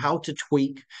tells you how to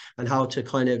tweak and how to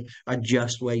kind of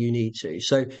adjust where you need to?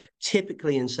 So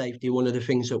typically in safety, one of the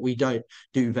things that we don't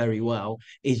do very well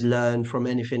is learn from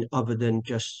anything other than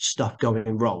just stuff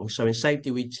going wrong. So in safety,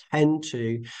 we tend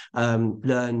to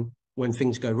learn when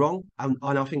things go wrong. And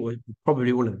I think we're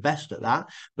probably one of the best at that.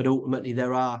 But ultimately,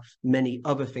 there are many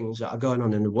other things that are going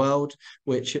on in the world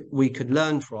which we could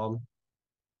learn from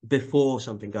before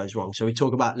something goes wrong. So we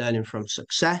talk about learning from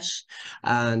success,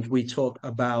 and we talk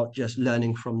about just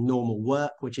learning from normal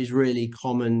work, which is really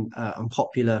common and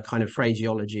popular kind of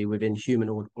phraseology within human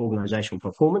organizational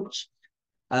performance.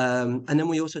 And then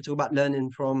we also talk about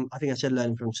learning from, I think I said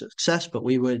learning from success, but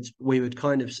we would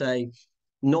kind of say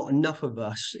not enough of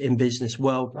us in business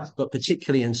world, but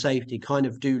particularly in safety, kind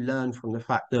of do learn from the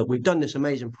fact that we've done this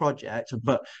amazing project,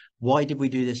 but why did we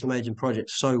do this amazing project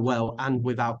so well and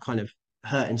without kind of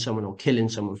hurting someone or killing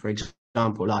someone, for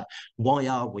example? Like, why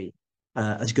are we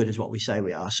as good as what we say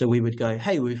we are? So we would go,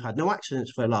 hey, we've had no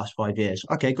accidents for the last 5 years.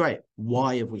 Okay, great.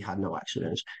 Why have we had no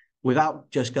accidents?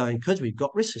 Without just going, because we've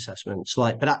got risk assessments,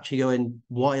 but actually going,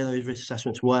 why are those risk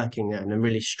assessments working then, and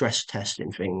really stress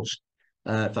testing things,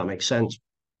 if that makes sense.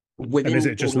 And is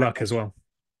it just luck as well?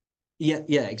 Yeah,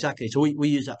 exactly. So we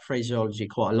use that phraseology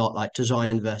quite a lot, like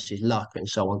design versus luck and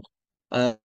so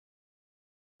on.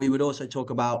 We would also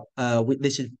talk about,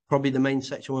 this is probably the main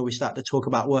section where we start to talk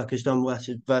about workers done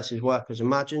versus workers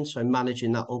imagined. So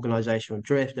managing that organizational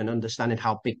drift and understanding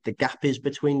how big the gap is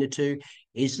between the two.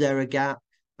 Is there a gap?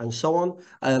 And so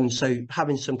on. So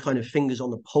having some kind of fingers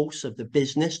on the pulse of the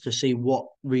business to see what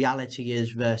reality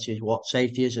is versus what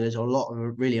safety is. And there's a lot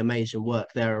of really amazing work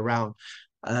there around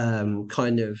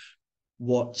kind of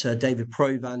what David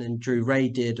Provan and Drew Ray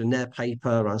did in their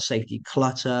paper around safety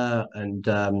clutter, and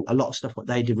a lot of stuff what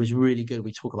they did was really good.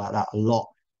 We talk about that a lot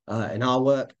in our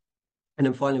work. And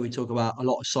then finally, we talk about a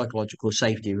lot of psychological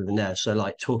safety within there. So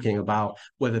like talking about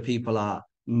whether people are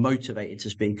motivated to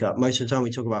speak up. Most of the time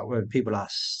we talk about whether people are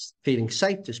feeling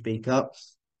safe to speak up.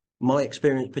 My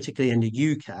experience, particularly in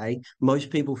the UK, most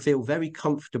people feel very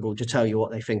comfortable to tell you what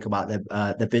they think about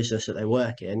their business that they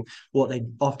work in. What they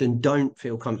often don't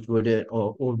feel comfortable with it,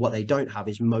 or what they don't have,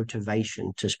 is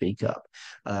motivation to speak up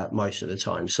most of the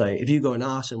time. So if you go and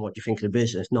ask them what do you think of the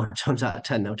business, 9 times out of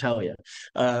 10 they'll tell you,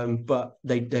 but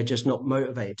they're just not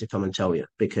motivated to come and tell you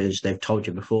because they've told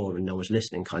you before and no one's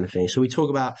listening, kind of thing. So we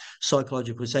talk about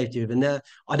psychological safety within there.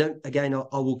 I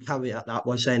will caveat that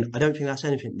by saying I don't think that's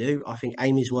anything new. I think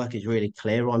Amy's work is really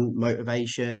clear on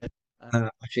motivation. I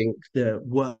think the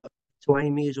work to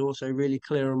Amy is also really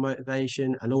clear on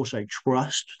motivation and also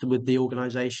trust with the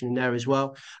organisation in there as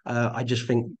well. I just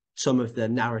think some of the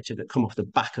narrative that come off the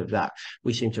back of that,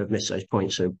 we seem to have missed those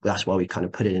points. So that's why we kind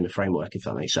of put it in the framework, if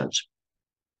that makes sense.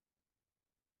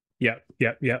 Yeah,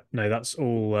 yeah, yeah. No, that's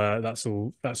all. That's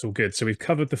all good. So we've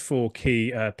covered the four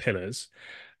key pillars.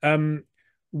 Um,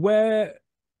 where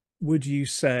would you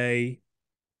say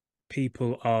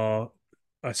people are?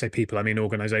 I say people, I mean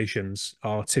organizations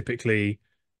are typically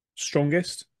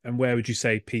strongest, and where would you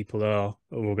say people are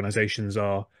or organizations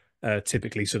are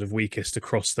typically sort of weakest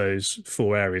across those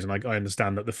four areas? And I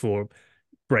understand that the four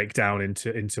break down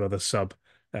into other sub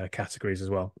categories as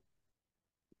well.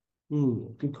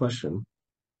 Good question.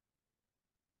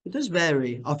 It does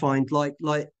vary. I find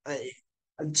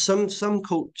some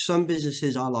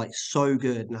businesses are like so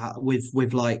good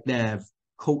with like their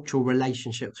cultural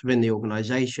relationships within the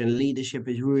organization. Leadership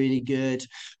is really good,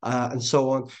 and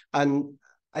so on.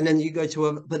 And then you go to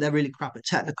other, but they're really crap at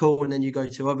technical. And then you go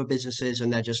to other businesses,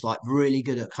 and they're just like really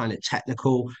good at kind of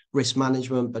technical risk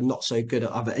management, but not so good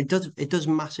at other. It does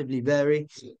massively vary.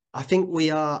 I think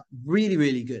we are really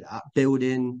really good at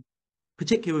building,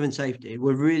 particularly within safety,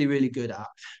 we're really, really good at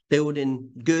building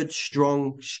good,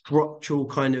 strong, structural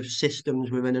kind of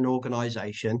systems within an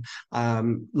organization,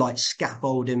 like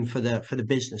scaffolding for the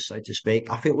business, so to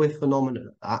speak. I think we're phenomenal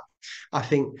at that. I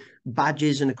think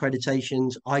badges and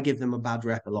accreditations, I give them a bad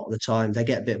rep a lot of the time. They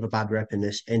get a bit of a bad rep in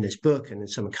this book, and in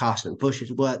some of Carson and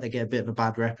Bush's work, they get a bit of a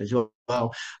bad rep as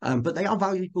well. But they are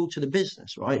valuable to the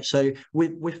business, right? So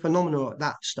we're phenomenal at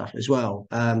that stuff as well.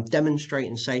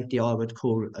 Demonstrating safety, I would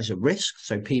call it as a risk.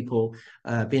 So people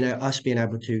being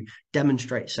able to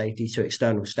demonstrate safety to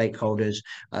external stakeholders,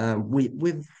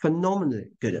 we're phenomenally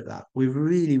good at that. We're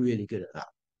really, really good at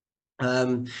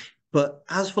that. But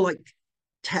as for like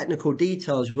technical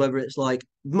details, whether it's like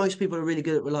most people are really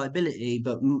good at reliability,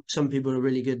 but some people are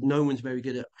really good, no one's very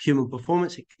good at human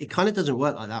performance. It kind of doesn't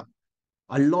work like that.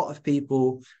 A lot of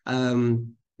people,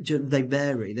 they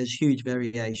vary. There's huge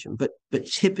variation, but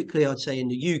typically I'd say in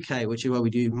the UK, which is where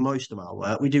we do most of our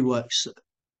work, we do work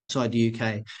outside the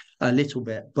UK a little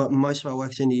bit, but most of our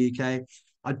work is in the UK.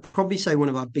 I'd probably say one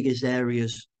of our biggest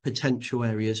areas, potential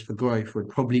areas for growth, would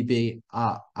probably be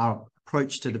our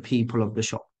approach to the people of the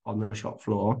shop on the shop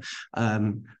floor,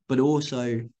 but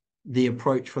also the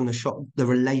approach from the shop, the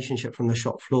relationship from the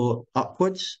shop floor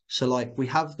upwards. So like we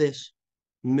have this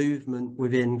movement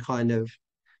within kind of,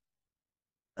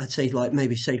 I'd say like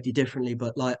maybe safety differently,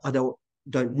 but like I don't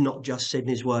not just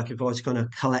Sydney's work. If I was going to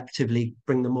collectively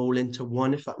bring them all into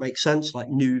one, if that makes sense, like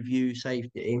new view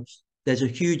safety, there's a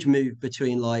huge move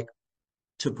between like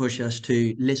to push us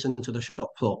to listen to the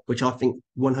shop floor, which I think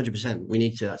 100% we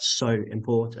need to. That's so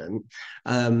important.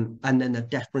 And then the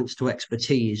deference to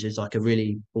expertise is like a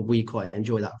really, well, we quite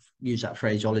enjoy that, use that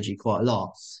phraseology quite a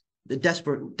lot. The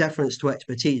desperate deference to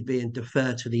expertise being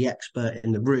defer to the expert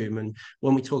in the room. And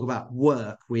when we talk about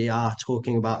work, we are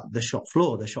talking about the shop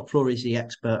floor. The shop floor is the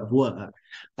expert of work.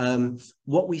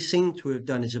 What we seem to have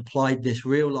done is applied this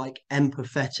real like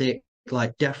empathetic,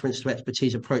 like deference to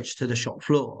expertise approach to the shop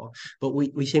floor, but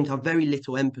we seem to have very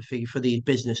little empathy for these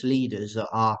business leaders that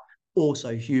are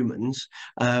also humans.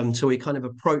 So we kind of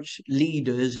approach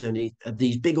leaders and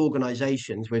these big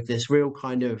organizations with this real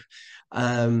kind of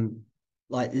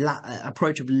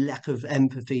approach of lack of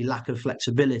empathy, lack of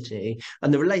flexibility,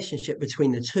 and the relationship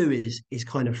between the two is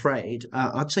kind of frayed.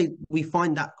 I'd say we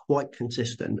find that quite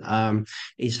consistent.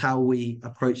 Is how we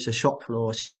approach the shop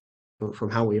floor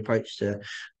from how we approach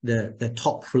the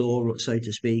top floor, so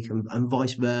to speak, and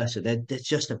vice versa. There's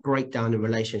just a breakdown in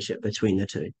relationship between the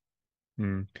two.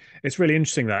 It's really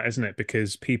interesting that, isn't it?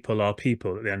 Because people are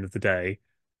people at the end of the day.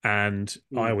 And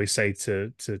I Mm. always say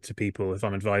to people, if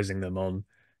I'm advising them on,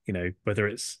 whether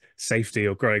it's safety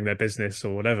or growing their business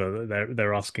or whatever,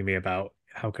 they're asking me about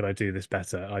how could I do this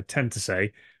better? I tend to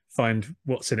say, find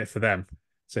what's in it for them.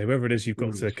 So whoever it is you've got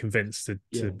Mm. to convince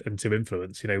Yeah. and to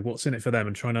influence, what's in it for them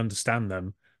and try and understand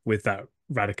them with that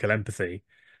radical empathy.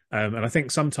 And I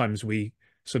think sometimes we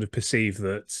sort of perceive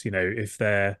that, if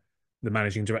they're the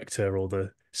managing director or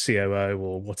the COO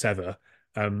or whatever,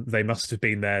 they must have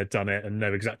been there, done it, and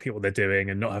know exactly what they're doing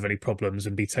and not have any problems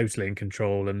and be totally in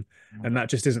control. And that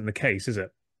just isn't the case, is it?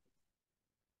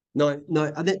 No, no,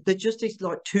 and there just is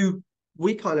like two.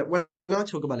 We kind of when I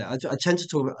talk about it, I tend to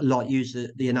talk about, like use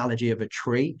the analogy of a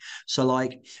tree. So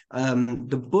like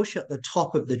the bush at the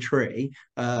top of the tree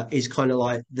is kind of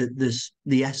like the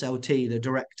SLT, the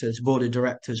directors, board of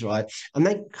directors, right? And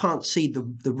they can't see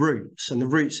the roots, and the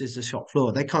roots is the shop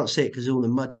floor. They can't see it because all the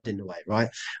mud in the way, right?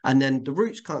 And then the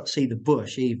roots can't see the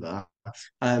bush either.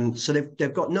 So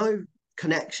they've got no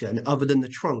connection other than the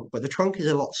trunk, but the trunk is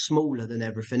a lot smaller than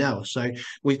everything else. So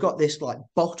we've got this like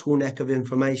bottleneck of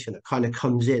information that kind of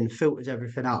comes in, filters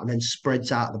everything out, and then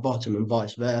spreads out at the bottom, and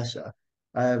vice versa.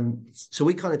 So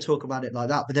we kind of talk about it like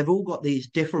that, but they've all got these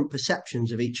different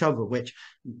perceptions of each other, which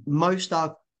most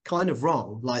are kind of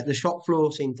wrong. Like the shop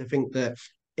floor seem to think that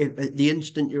if, at the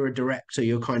instant you're a director,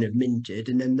 you're kind of minted,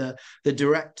 and then the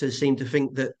directors seem to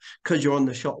think that because you're on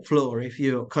the shop floor, if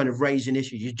you're kind of raising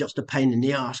issues, you're just a pain in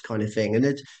the ass kind of thing. And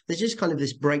there's just kind of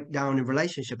this breakdown in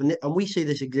relationship, and we see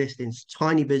this exist in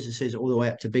tiny businesses all the way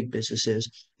up to big businesses.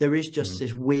 There is just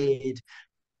this weird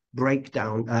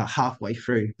breakdown halfway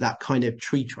through that kind of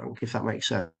tree trunk, if that makes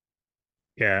sense.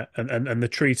 Yeah, and the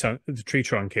tree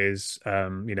trunk is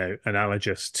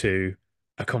analogous to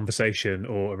a conversation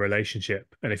or a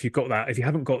relationship. And if you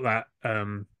haven't got that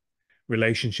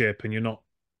relationship, and you're not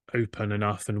open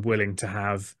enough and willing to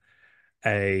have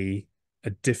a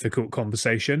difficult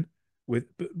conversation with,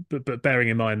 but bearing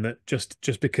in mind that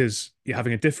just because you're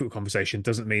having a difficult conversation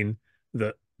doesn't mean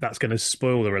that that's going to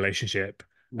spoil the relationship.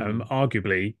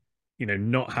 Arguably,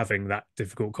 not having that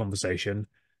difficult conversation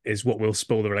is what will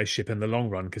spoil the relationship in the long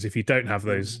run. Because if you don't have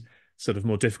those sort of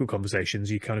more difficult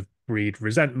conversations, you kind of breed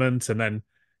resentment, and then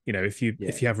if you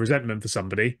have resentment for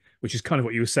somebody, which is kind of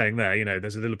what you were saying there,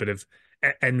 there's a little bit of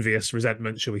envious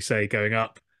resentment, shall we say, going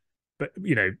up. But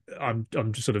I'm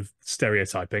just sort of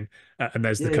stereotyping, and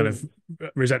there's the kind of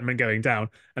resentment going down,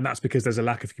 and that's because there's a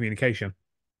lack of communication.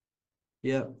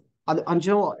 Yeah. And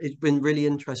you know what? It's been really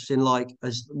interesting, like,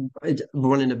 as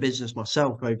running a business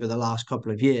myself over the last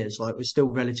couple of years, like, we're still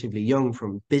relatively young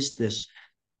from business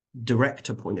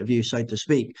director point of view, so to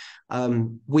speak.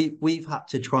 We've had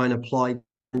to try and apply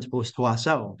principles to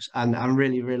ourselves, and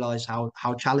really realize how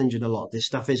challenging a lot of this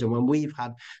stuff is. And when we've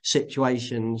had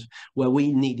situations where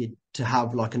we needed to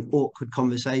have like an awkward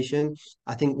conversation,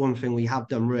 I think one thing we have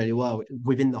done really well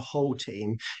within the whole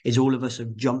team is all of us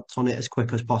have jumped on it as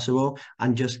quick as possible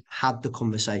and just had the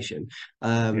conversation.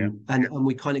 And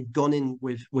we kind of gone in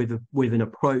with an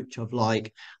approach of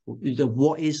like,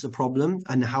 what is the problem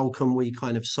and how can we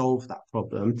kind of solve that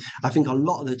problem. I think a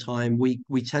lot of the time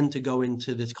we tend to go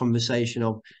into this conversation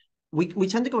of, we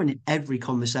tend to go into every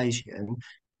conversation,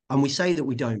 and we say that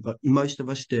we don't, but most of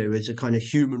us do as a kind of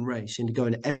human race, into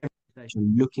going to every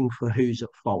conversation looking for who's at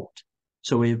fault.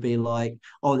 So we'd be like,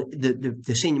 oh,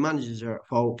 the senior managers are at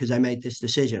fault because they made this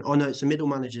decision. Oh no, it's the middle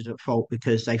managers at fault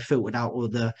because they filtered out all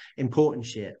the important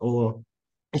shit. Or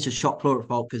it's a shop floor at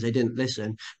fault because they didn't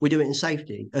listen. We do it in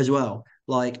safety as well.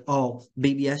 Like, oh,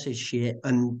 BBS is shit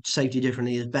and safety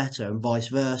differently is better, and vice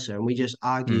versa. And we just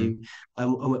argue,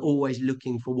 and we're always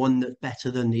looking for one that's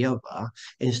better than the other,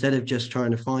 instead of just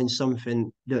trying to find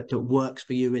something that works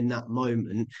for you in that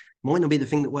moment. Might not be the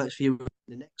thing that works for you in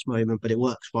the next moment, but it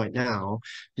works right now.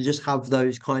 To just have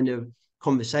those kind of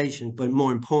conversations, but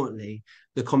more importantly,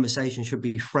 the conversation should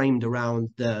be framed around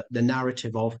the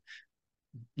narrative of,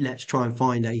 let's try and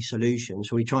find a solution.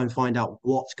 So we try and find out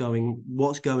what's going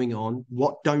on,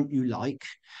 what don't you like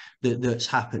that's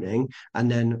happening,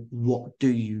 and then what do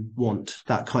you want.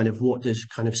 That kind of, what does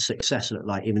kind of success look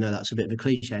like, even though that's a bit of a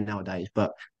cliche nowadays,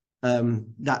 but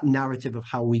that narrative of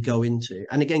how we go into.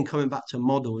 And again, coming back to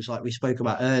models like we spoke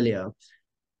about earlier,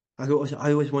 I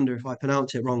always wonder if I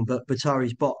pronounce it wrong, but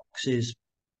Batari's box is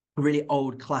a really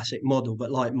old classic model,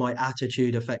 but like, my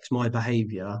attitude affects my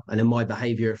behavior, and then my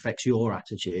behavior affects your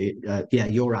attitude.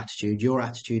 Your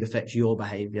attitude affects your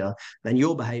behavior, then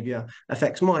your behavior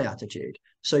affects my attitude.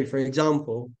 So for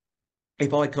example,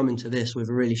 if I come into this with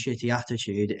a really shitty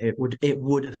attitude, it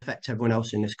would affect everyone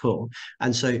else in this call.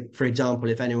 And so, for example,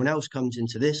 if anyone else comes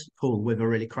into this call with a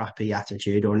really crappy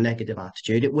attitude or a negative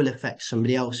attitude, it will affect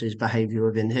somebody else's behavior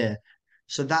within here.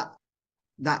 So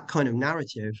that kind of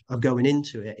narrative of going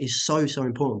into it is so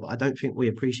important, but I don't think we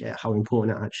appreciate how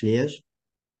important it actually is.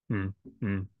 Mm,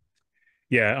 mm.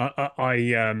 Yeah,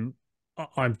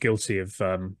 I'm guilty of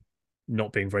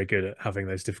not being very good at having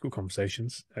those difficult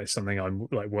conversations. It's something I'm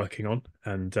like working on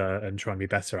and trying to be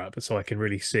better at. But so I can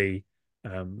really see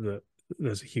that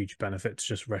there's a huge benefit to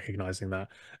just recognizing that.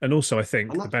 And also, I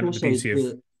think And the, that's ben the also beauty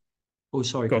of oh,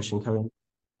 sorry, God, Christian, carry on.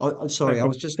 I'm no, sorry, I go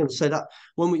was just going to say that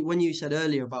when you said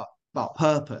earlier about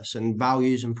purpose and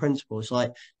values and principles,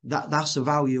 like that's the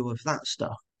value of that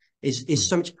stuff. It's on.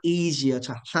 so much easier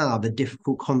to have a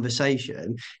difficult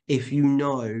conversation if you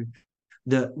know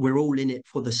that we're all in it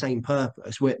for the same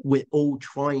purpose. We're all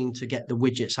trying to get the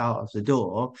widgets out of the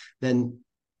door. Then,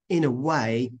 in a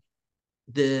way,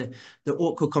 the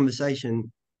awkward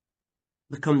conversation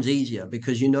becomes easier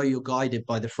because you know you're guided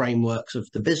by the frameworks of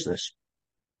the business,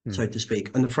 Mm. so to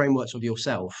speak, and the frameworks of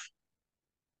yourself.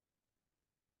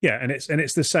 Yeah, and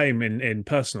it's the same in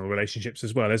personal relationships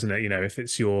as well, isn't it? You know, if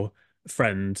it's your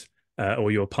friend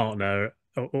or your partner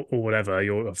or whatever,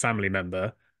 your family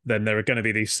member, then there are going to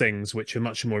be these things which are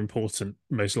much more important,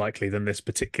 most likely, than this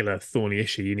particular thorny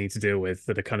issue you need to deal with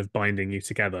that are kind of binding you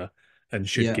together and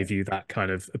should Yeah, give you that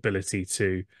kind of ability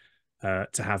to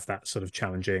have that sort of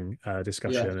challenging yeah,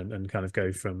 discussion and kind of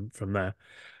go from there.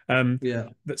 Um, yeah.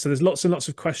 so there's lots and lots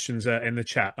of questions in the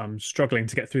chat. I'm struggling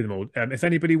to get through them all. If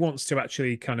anybody wants to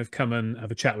actually kind of come and have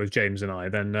a chat with James and I,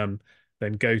 then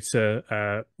go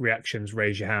to reactions,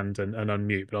 raise your hand, and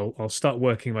unmute. But I'll start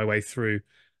working my way through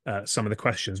some of the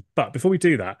questions. But before we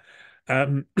do that,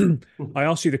 um, I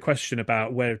asked you the question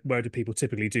about where do people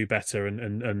typically do better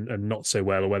and not so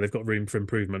well, or where they've got room for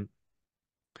improvement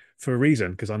for a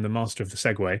reason, because I'm the master of the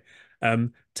segue.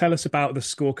 Tell us about the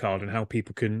scorecard and how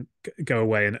people can go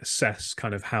away and assess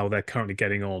kind of how they're currently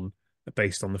getting on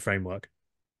based on the framework.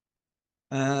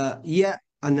 Yeah,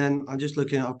 and then I'm just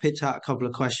looking. I've picked out a couple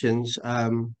of questions.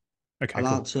 Okay, I'll cool.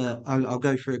 answer. I'll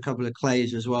go through a couple of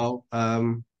Clays as well.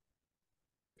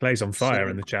 Plays on So fire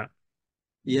in the chat.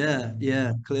 yeah,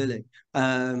 yeah, clearly.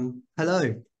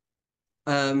 Hello.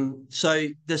 So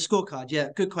the scorecard, yeah,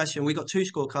 good question. We got two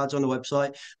scorecards on the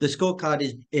website. The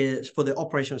scorecard is for the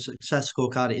operational success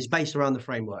scorecard. It's based around the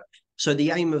framework. So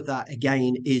the aim of that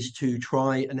again is to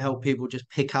try and help people just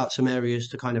pick out some areas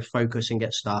to kind of focus and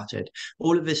get started.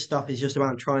 All of this stuff is just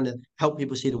about trying to help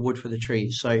people see the wood for the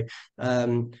trees. So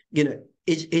you know,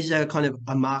 is there kind of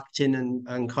a marketing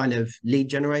and kind of lead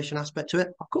generation aspect to it?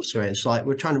 Of course there is. Like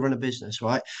we're trying to run a business,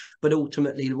 right? But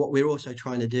ultimately what we're also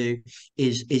trying to do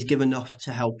is give enough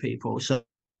to help people. So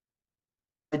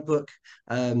book,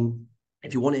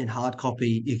 if you want it in hard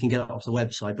copy, you can get it off the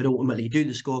website. But ultimately, you do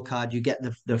the scorecard, you get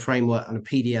the framework and a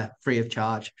PDF free of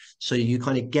charge. So you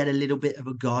kind of get a little bit of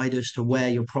a guide as to where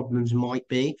your problems might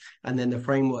be. And then the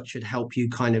framework should help you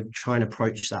kind of try and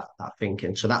approach that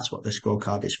thinking. So that's what the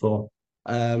scorecard is for.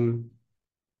 Um,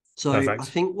 so I Perfect.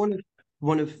 think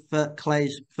one of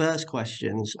Clay's first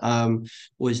questions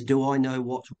was, "Do I know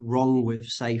what's wrong with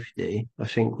safety?" I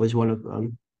think was one of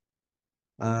them.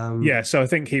 Yeah, Um, so I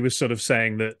think he was sort of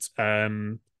saying that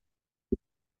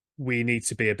we need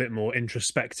to be a bit more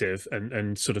introspective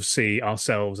and sort of see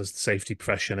ourselves as the safety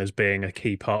profession as being a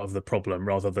key part of the problem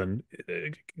rather than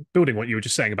building what you were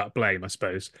just saying about blame, I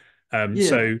suppose. yeah,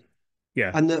 So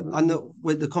yeah, and the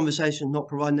with the conversation not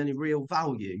providing any real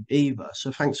value either.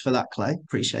 So thanks for that, Clay.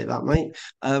 Appreciate that, mate.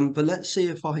 But let's see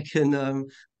if I can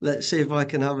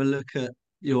have a look at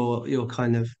your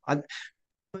kind of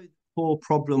core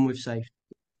problem with safety.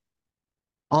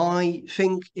 I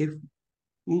think if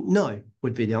no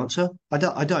would be the answer. I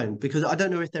don't because I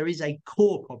don't know if there is a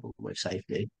core problem with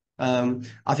safety.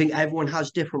 I think everyone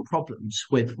has different problems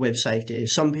with safety.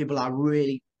 Some people are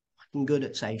really fucking good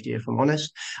at safety, if I'm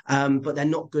honest, but they're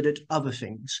not good at other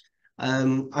things.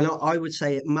 And I would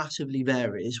say it massively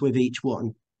varies with each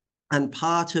one. And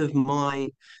part of my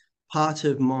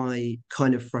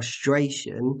kind of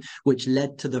frustration, which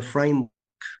led to the framework,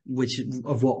 which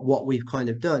of what we've kind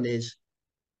of done is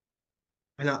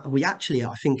and we actually,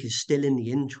 I think, is still in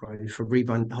the intro for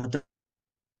Rebrand.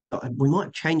 We might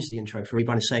have changed the intro for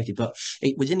Rebrand Safety, but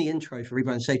it was in the intro for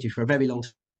Rebrand Safety for a very long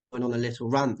time. Went on a little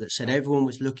rant that said everyone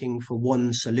was looking for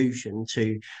one solution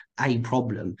to a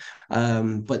problem,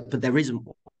 but there isn't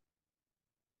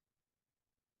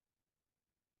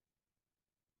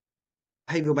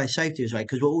behavioral based safety is right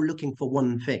because we're all looking for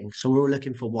one thing. So we're all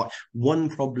looking for what one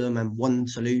problem and one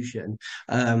solution,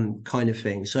 kind of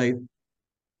thing. So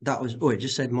that was. Oh, it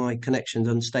just said my connection's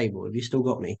unstable. Have you still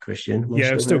got me, Christian? Am I yeah, I've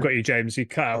still still here? got you, James. You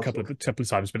cut out a Oh, couple of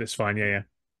times, but it's fine. Yeah, yeah.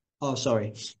 oh,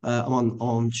 sorry. I'm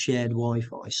on shared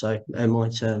Wi-Fi, so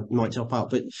it might drop out.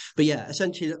 But yeah,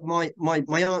 essentially, my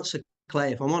answer,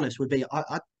 Clay, if I'm honest, would be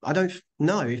I don't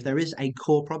know if there is a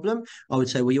core problem. I would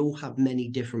say we all have many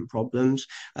different problems,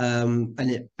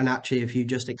 and actually, if you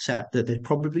just accept that there's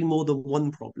probably more than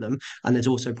one problem, and there's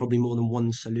also probably more than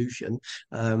one solution,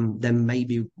 then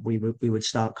maybe we would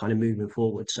start kind of moving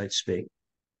forward, so to speak.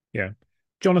 Yeah.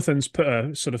 Jonathan's put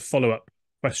a sort of follow-up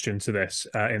question to this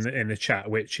in the chat,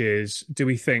 which is, do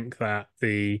we think that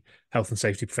the health and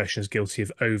safety profession is guilty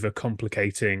of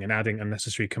overcomplicating and adding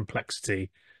unnecessary complexity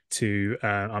to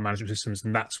our management systems,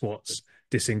 and that's what's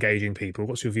disengaging people?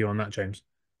 What's your view on that, James?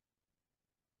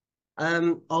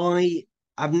 I've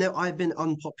been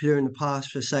unpopular in the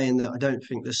past for saying that I don't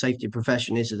think the safety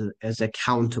profession is as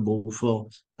accountable for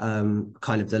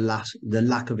kind of the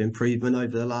lack of improvement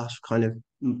over the last kind of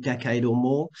decade or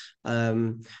more.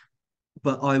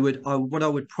 But what I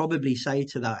would probably say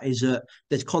to that is that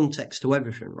there's context to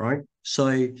everything, right?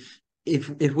 So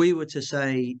if we were to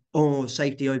say, oh,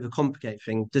 safety overcomplicate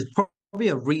things, there's probably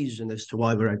a reason as to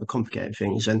why we're overcomplicating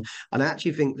things. And I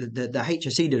actually think that the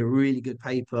HSE did a really good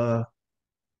paper.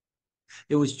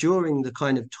 It was during the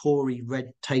kind of Tory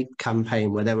red tape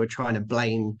campaign where they were trying to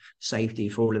blame safety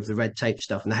for all of the red tape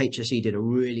stuff, and the HSE did a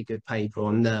really good paper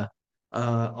on the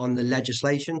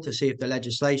legislation to see if the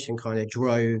legislation kind of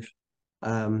drove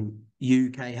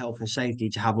UK health and safety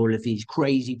to have all of these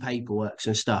crazy paperworks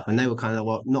and stuff. And they were kind of,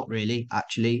 well, not really,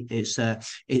 actually.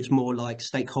 It's more like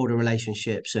stakeholder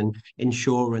relationships and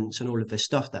insurance and all of this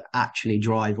stuff that actually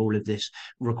drive all of this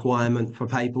requirement for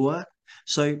paperwork.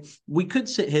 So we could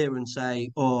sit here and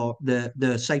say, oh,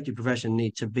 the safety profession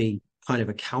need to be kind of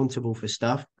accountable for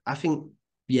stuff. I think,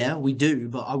 yeah, we do,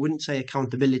 but I wouldn't say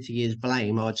accountability is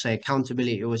blame. I'd say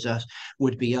accountability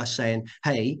would be us saying,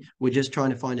 hey, we're just trying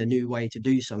to find a new way to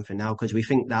do something now because we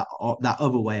think that that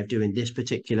other way of doing this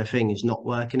particular thing is not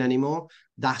working anymore.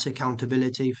 That's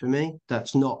accountability for me.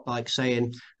 That's not like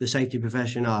saying the safety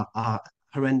profession are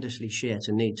horrendously shit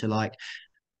and need to like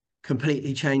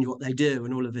completely change what they do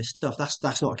and all of this stuff. That's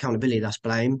not accountability, that's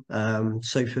blame.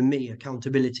 So for me,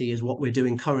 accountability is what we're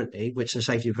doing currently, which the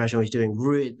safety professional is doing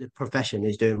the profession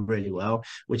is doing really well,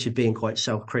 which is being quite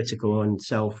self-critical and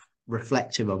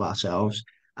self-reflective of ourselves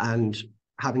and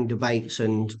having debates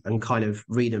and kind of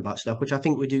reading about stuff, which I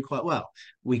think we do quite well.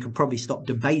 We could probably stop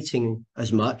debating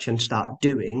as much and start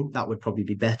doing. That would probably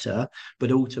be better.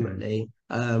 But ultimately,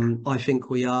 I think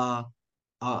we are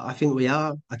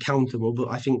accountable, but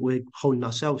I think we're holding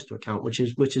ourselves to account, which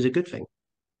is a good thing.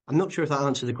 I'm not sure if that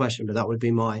answers the question, but that would be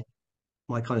my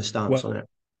kind of stance on it.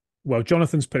 Well,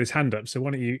 Jonathan's put his hand up, so why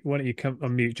don't you come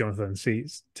unmute, Jonathan?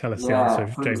 Tell us the answer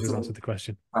if James has answered the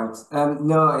question. Thanks.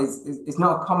 No, it's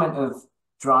not a comment of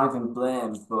drive and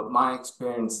blame, but my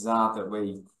experiences are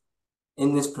that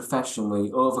in this profession, we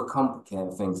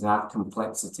overcomplicate things and add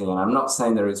complexity. And I'm not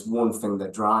saying there is one thing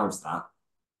that drives that.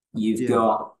 You've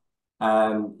got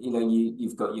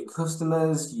you've got your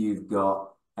customers, you've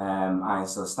got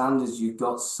ISO standards, you've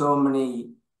got so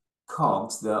many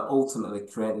cogs that ultimately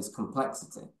create this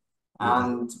complexity.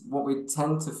 And what we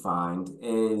tend to find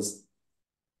is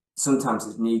sometimes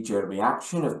it's knee-jerk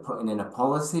reaction of putting in a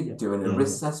policy, doing a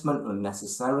risk assessment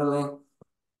unnecessarily.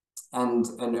 And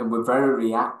we're very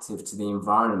reactive to the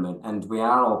environment, and we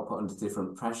are all put under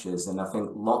different pressures. And I think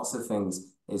lots of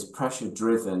things is pressure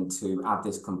driven to add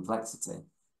this complexity.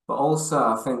 But also,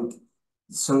 I think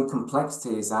some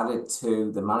complexity is added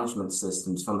to the management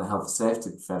systems from the health and safety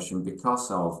profession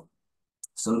because of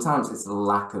sometimes it's a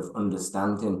lack of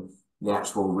understanding the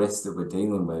actual risk that we're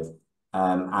dealing with,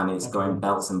 and it's going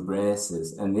belts and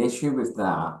braces. And the issue with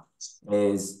that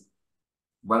is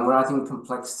when we're adding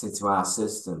complexity to our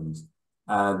systems,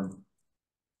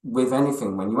 with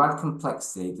anything, when you add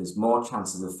complexity, there's more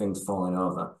chances of things falling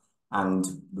over. And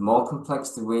the more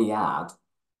complexity we add,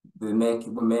 we're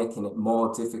making it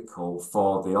more difficult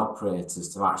for the operators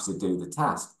to actually do the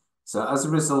task. So as a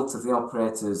result of the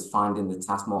operators finding the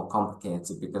task more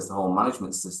complicated because the whole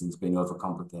management system's been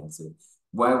overcomplicated,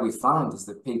 where we find is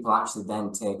that people actually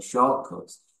then take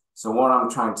shortcuts. So what I'm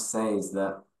trying to say is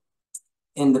that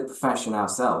in the profession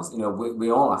ourselves,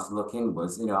 we all have to look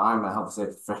inwards. I'm a health and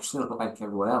safety professional like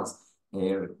everyone else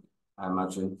here, I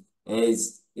imagine,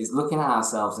 is looking at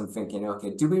ourselves and thinking,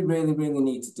 okay, do we really, really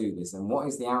need to do this? And what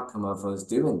is the outcome of us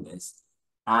doing this?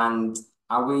 And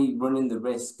are we running the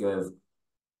risk of,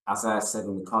 as I said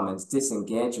in the comments,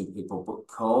 disengaging people, but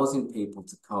causing people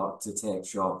to take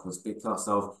shortcuts because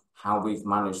of how we've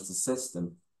managed the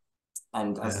system?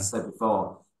 And as I said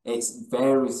before, it's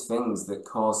various things that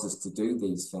cause us to do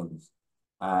these things.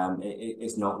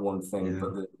 It's not one thing,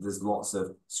 but there's lots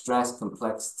of stress,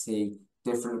 complexity,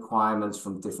 different requirements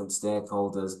from different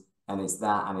stakeholders, and it's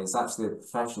actually the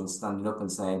profession standing up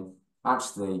and saying,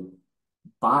 actually,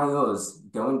 by us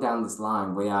going down this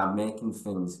line, we are making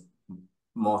things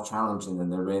more challenging than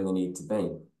they really need to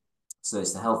be. So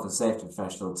it's the health and safety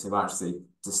professional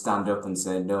to stand up and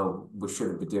say, no, we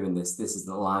shouldn't be doing this. This is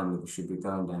the line that we should be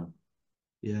going down.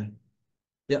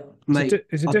 Yeah. Mate,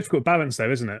 it's a difficult balance though,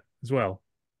 isn't it, as well,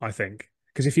 I think?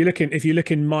 Because if you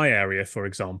look in my area, for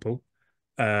example,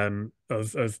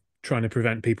 of trying to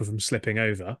prevent people from slipping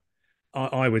over,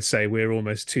 I would say we're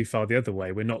almost too far the other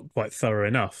way. We're not quite thorough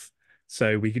enough.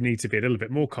 So we need to be a little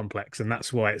bit more complex, and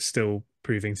that's why it's still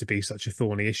proving to be such a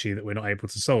thorny issue that we're not able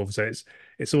to solve. So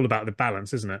it's all about the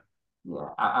balance, isn't it? Yeah,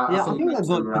 I think I've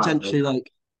got potentially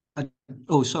like.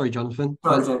 Oh, sorry, Jonathan.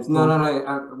 Sorry, James. No.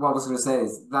 What I was going to say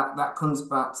is that comes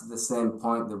back to the same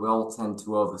point that we all tend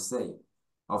to oversee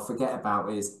or forget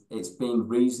about is it's being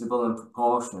reasonable and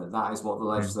proportionate. That is what the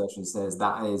legislation says.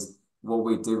 That is what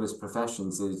we do as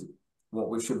professions is what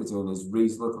we should be doing is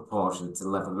reasonably proportionate to the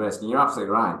level of risk. And you're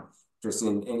absolutely right, just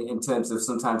in terms of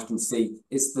sometimes you can see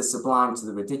it's the sublime to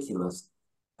the ridiculous.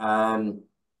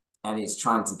 And it's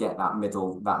trying to get that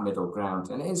middle ground,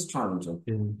 and it is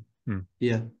challenging.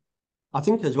 Yeah. I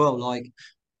think as well, like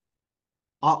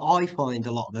I find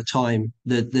a lot of the time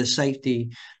the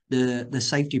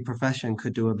safety profession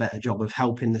could do a better job of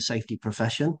helping the safety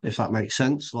profession, if that makes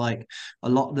sense. Like a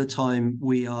lot of the time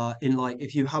we are in, like,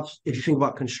 if you think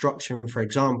about construction, for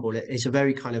example, it's a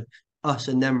very kind of us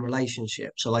and them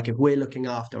relationship. So like if we're looking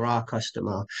after our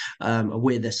customer,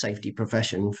 we're the safety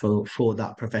profession for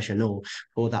that professional,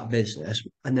 for that business,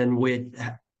 and then we're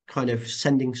kind of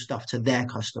sending stuff to their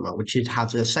customer, which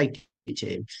has a safety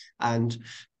team. And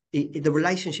the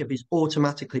relationship is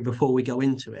automatically, before we go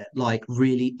into it, like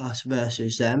really us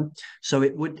versus them. So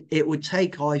it would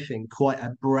take, I think, quite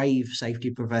a brave safety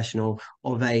professional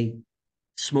of a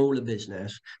smaller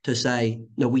business to say,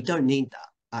 no, we don't need that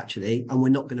actually, and we're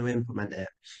not going to implement it.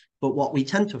 But what we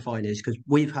tend to find is, because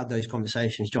we've had those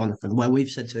conversations, Jonathan, where we've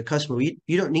said to the customer,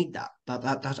 you don't need that.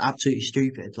 That's absolutely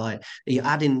stupid. Like, you're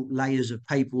adding layers of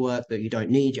paperwork that you don't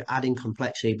need, you're adding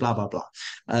complexity, blah, blah, blah.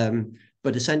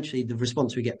 But essentially, the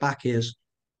response we get back is,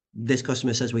 this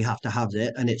customer says we have to have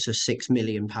it, and it's a £6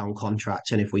 million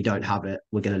contract, and if we don't have it,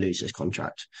 we're going to lose this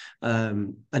contract.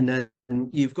 And then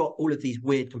you've got all of these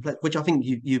weird complex, which I think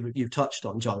you've touched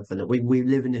on, Jonathan, that we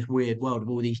live in this weird world of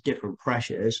all these different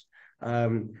pressures.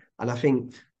 And I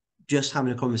think just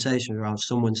having a conversation around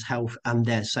someone's health and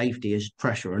their safety is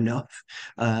pressure enough.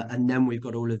 And then we've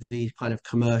got all of these kind of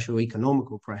commercial,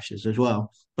 economical pressures as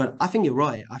well. But I think you're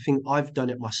right. I think I've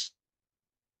done it myself.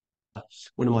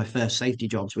 One of my first safety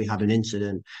jobs, we had an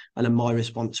incident, and then my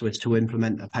response was to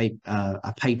implement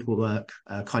a paperwork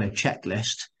kind of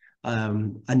checklist.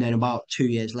 And then about 2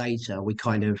 years later, we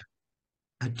kind of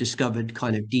had discovered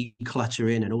kind of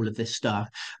decluttering and all of this stuff.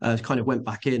 Kind of went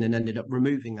back in and ended up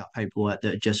removing that paperwork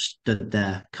that just stood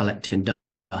there collecting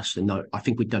dust. And I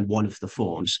think we'd done one of the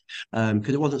forms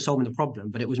because it wasn't solving the problem,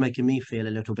 but it was making me feel a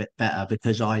little bit better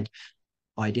because I'd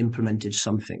implemented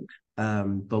something.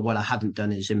 But what I hadn't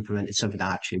done is implemented something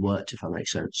that actually worked, if that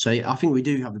makes sense. So I think we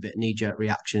do have a bit of knee-jerk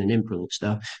reaction and implement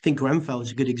stuff. I think Grenfell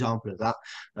is a good example of that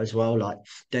as well. Like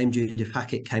Dame Judith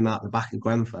Hackett came out the back of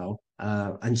Grenfell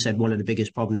and said one of the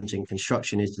biggest problems in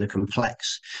construction is the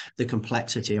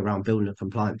complexity around building a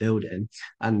compliant building.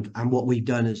 And what we've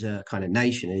done as a kind of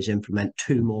nation is implement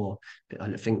two more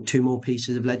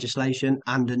pieces of legislation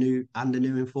and a new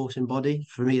enforcing body.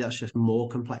 For me, that's just more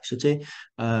complexity.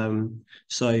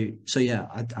 So yeah,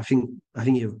 I think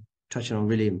you're touching on a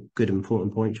really good,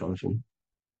 important point, Jonathan.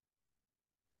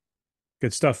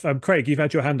 Good stuff. Craig, you've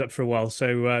had your hand up for a while, so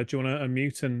do you want to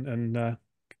unmute and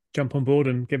jump on board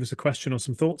and give us a question or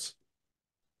some thoughts?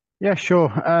 Yeah, sure.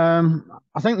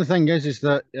 I think the thing is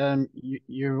that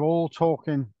you're all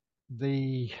talking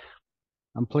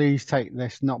and please take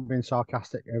this not being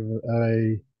sarcastic,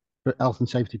 a health and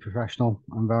safety professional,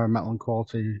 environmental and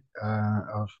quality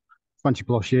of 20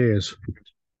 plus years.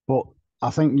 But I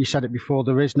think you said it before,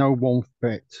 there is no one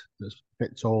fit that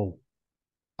fits all.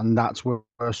 And that's where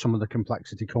some of the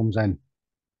complexity comes in.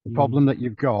 The problem that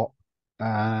you've got,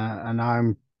 and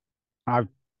I've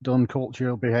done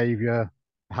cultural behaviour,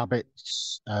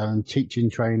 habits, teaching,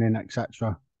 training,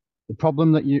 etc. The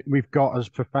problem that we've got as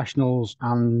professionals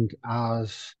and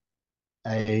as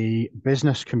a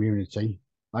business community,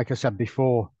 like I said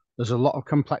before, there's a lot of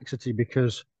complexity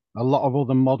because a lot of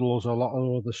other models, a lot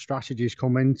of other strategies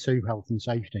come into health and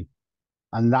safety,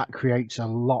 and that creates a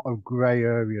lot of grey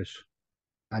areas.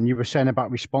 And you were saying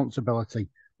about responsibility.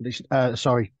 Your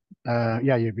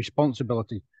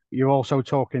responsibility. You're also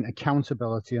talking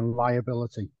accountability and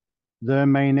liability. They're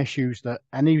main issues that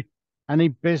any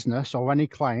business or any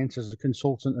client, as a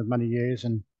consultant of many years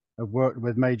and have worked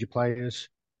with major players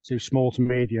to small to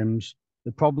mediums,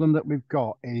 the problem that we've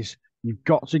got is you've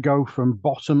got to go from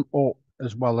bottom up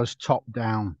as well as top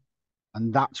down.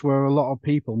 And that's where a lot of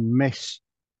people miss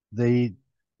the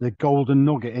golden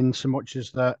nugget, in so much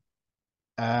as that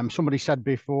somebody said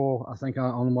before, I think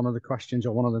on one of the questions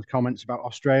or one of the comments about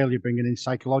Australia bringing in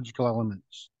psychological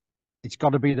elements. It's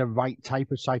got to be the right type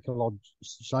of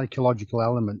psychological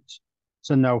elements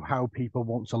to know how people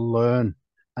want to learn.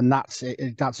 And that's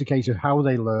a case of how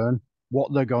they learn,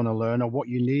 what they're going to learn, or what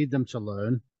you need them to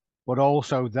learn. But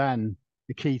also then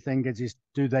the key thing is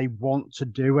do they want to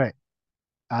do it?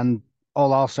 And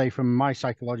all I'll say from my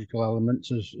psychological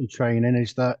elements as training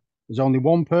is that there's only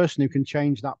one person who can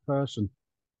change that person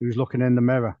who's looking in the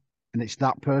mirror. And it's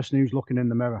that person who's looking in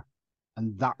the mirror.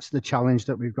 And that's the challenge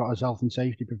that we've got as health and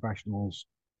safety professionals.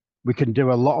 We can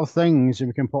do a lot of things, and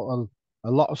we can put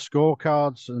a lot of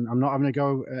scorecards, and I'm not having to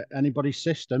go at anybody's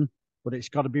system, but it's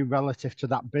got to be relative to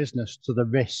that business, to the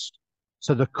risk,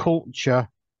 to the culture,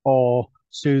 or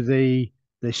to the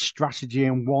strategy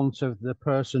and want of the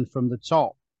person from the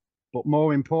top, but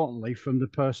more importantly, from the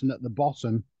person at the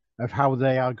bottom, of how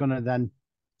they are going to then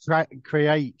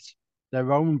create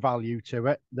their own value to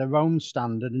it, their own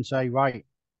standard, and say, right,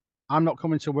 I'm not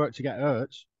coming to work to get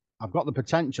hurt. I've got the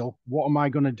potential. What am I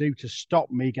going to do to stop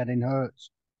me getting hurt?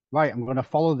 Right, I'm going to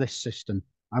follow this system.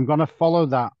 I'm going to follow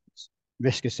that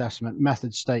risk assessment,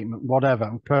 method statement,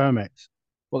 whatever, permit.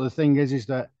 But the thing is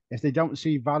that if they don't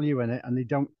see value in it and they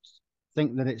don't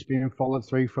think that it's being followed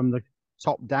through from the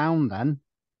top down, then,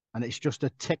 and it's just a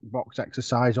tick box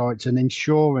exercise, or it's an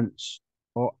insurance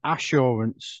or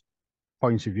assurance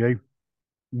point of view,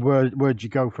 where'd you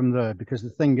go from there? Because the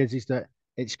thing is that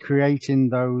it's creating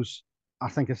those, I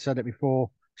think I said it before,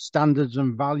 standards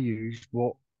and values,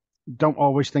 but don't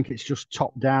always think it's just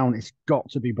top down. It's got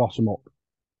to be bottom up.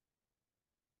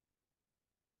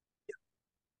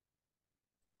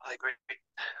 I agree.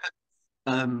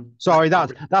 Sorry,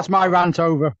 that's my rant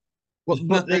over. But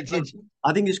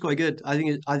I think it's quite good. I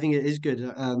think it is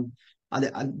good.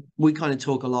 We kind of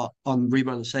talk a lot on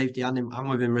rebrand safety and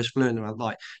within risk fluent about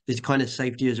like this kind of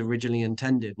safety as originally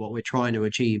intended. What we're trying to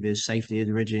achieve is safety as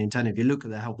originally intended. If you look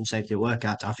at the Health and Safety at Work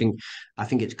Act, I think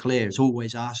it's clear. It's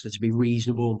always asked us to be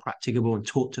reasonable and practicable and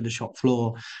taught to the shop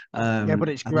floor. Yeah, but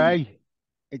it's grey.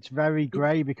 It's very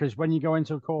grey, because when you go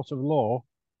into a court of law,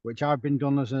 which I've been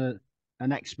done as an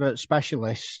expert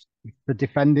specialist for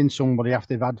defending somebody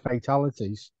after they've had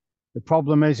fatalities, the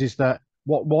problem is that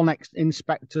what one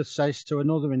inspector says to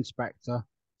another inspector,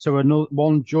 to another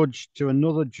one judge to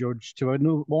another judge, to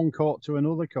another one court to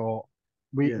another court,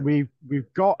 we've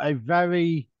got a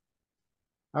very,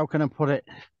 how can I put it?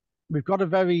 We've got a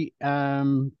very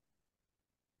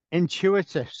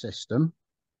intuitive system.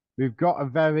 We've got a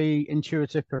very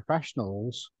intuitive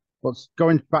professionals. But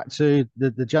going back to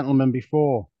the gentleman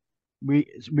before,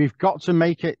 we've got to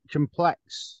make it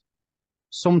complex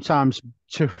sometimes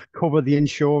to cover the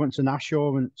insurance and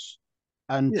assurance,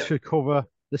 and to cover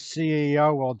the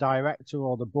CEO or director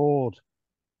or the board.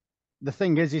 The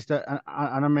thing is that,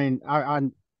 and I mean,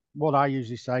 what I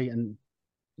usually say, and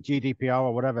GDPR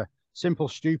or whatever, simple,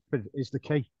 stupid is the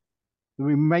key.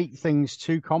 We make things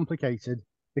too complicated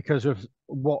because of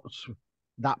what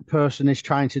that person is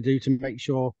trying to do to make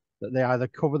sure that they either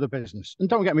cover the business. And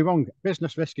don't get me wrong,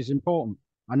 business risk is important.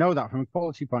 I know that from a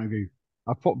quality point of view.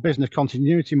 I've put business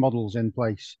continuity models in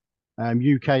place,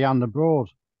 UK and abroad.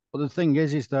 But the thing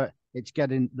is that it's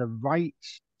getting the right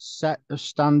set of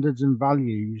standards and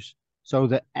values so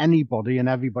that anybody and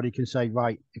everybody can say,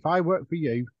 right, if I work for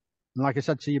you, and like I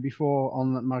said to you before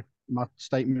on my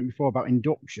statement before about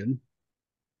induction,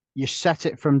 you set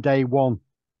it from day one.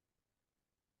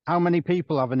 How many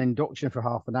people have an induction for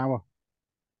half an hour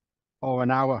or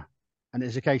an hour? And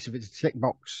it's a case of it's a tick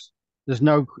box. There's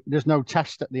no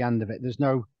test at the end of it. There's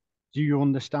no, do you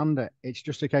understand it? It's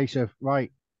just a case of,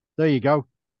 right, there you go,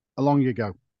 along you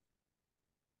go.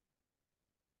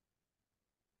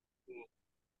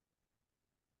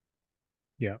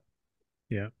 Yeah,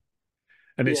 yeah,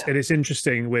 and it's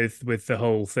interesting with the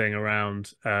whole thing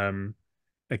around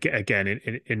again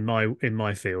in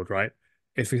my field, right?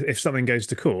 If something goes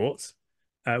to court,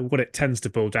 what it tends to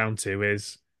boil down to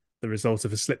is the result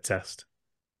of a slip test.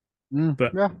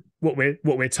 But what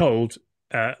we're told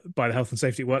by the Health and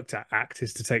Safety at Work Act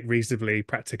is to take reasonably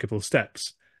practicable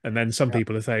steps, and then some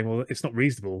people are saying, well, it's not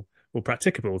reasonable or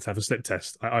practicable to have a slip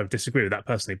test. I disagree with that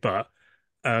personally, but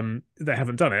they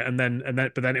haven't done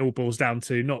it, but then it all boils down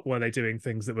to not were they doing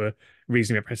things that were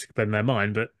reasonably practicable in their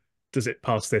mind, but does it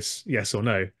pass this yes or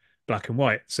no, black and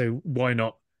white? So why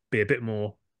not be a bit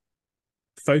more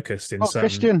focused in certain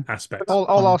Christian, aspects?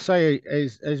 All I'll say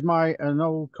is an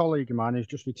old colleague of mine who's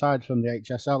just retired from the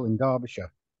HSL in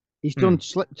Derbyshire. He's done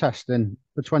slip testing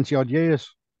for 20 odd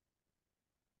years.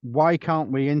 Why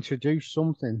can't we introduce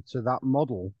something to that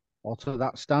model or to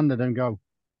that standard and go,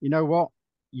 you know what?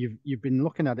 You've been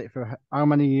looking at it for how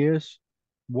many years?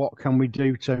 What can we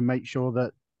do to make sure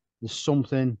that there's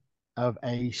something of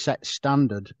a set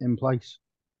standard in place?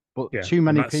 But too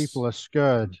many people are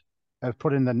scared of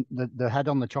putting the head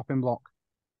on the chopping block,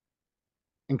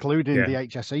 including the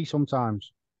HSE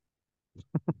sometimes.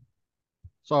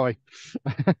 Sorry.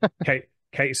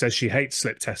 Kate says she hates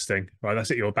slip testing. Right,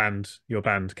 that's it. You're banned,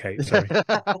 Kate. Sorry.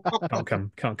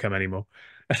 Can't come anymore.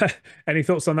 Any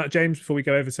thoughts on that, James, before we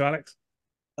go over to Alex?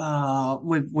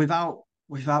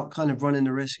 Without kind of running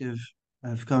the risk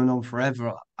of going on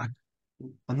forever,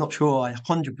 I'm not sure I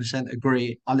 100%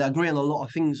 agree. I agree on a lot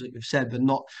of things that you've said, but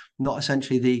not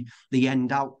essentially the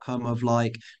end outcome of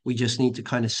like we just need to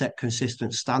kind of set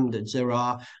consistent standards. There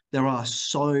are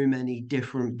so many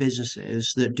different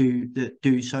businesses that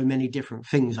do so many different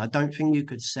things. I don't think you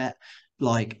could set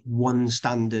like one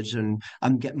standards and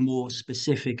get more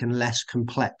specific and less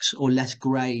complex or less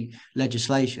grey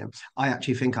legislation. I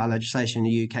actually think our legislation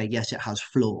in the UK, yes, it has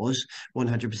flaws,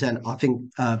 100%. I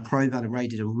think Provan and Ray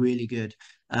did a really good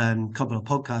couple of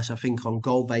podcasts, I think, on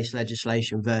goal-based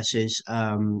legislation versus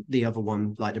the other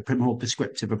one, like the more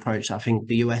prescriptive approach I think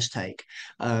the US take.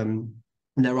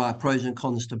 There are pros and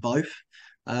cons to both.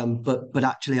 But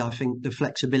actually, I think the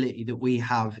flexibility that we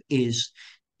have is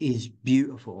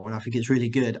beautiful, and I think it's really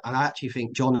good. And I actually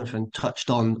think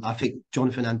I think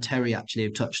Jonathan and Terry actually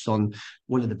have touched on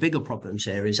one of the bigger problems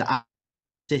here is that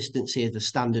consistency of the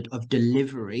standard of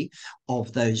delivery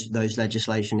of those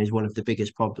legislation is one of the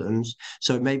biggest problems.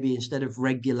 So maybe instead of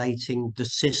regulating the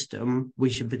system, we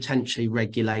should potentially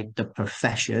regulate the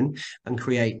profession and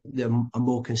create a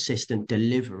more consistent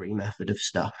delivery method of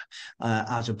stuff,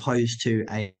 as opposed to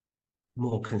a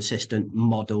more consistent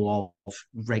model of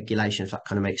regulation, if that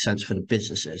kind of makes sense for the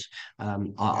businesses.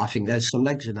 I think there's some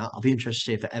legs in that. I'll be interested to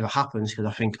see if it ever happens, because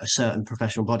I think a certain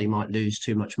professional body might lose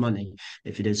too much money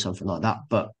if you did something like that.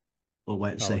 But we'll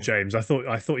wait and see. James, I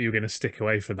thought you were going to stick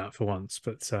away from that for once,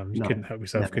 but you No, couldn't help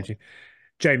yourself, never. could you?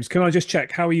 James, can I just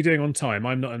check, how are you doing on time?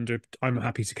 I'm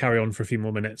happy to carry on for a few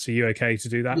more minutes. Are you okay to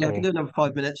do that? Yeah, I can do another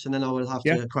 5 minutes and then I will have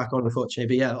Yeah. to crack on,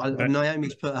 unfortunately. But yeah, No.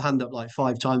 Naomi's put her hand up like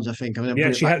 5 times, I think. I'm going to Yeah,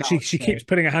 put it back down. she keeps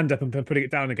putting her hand up and putting it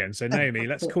down again. So Naomi,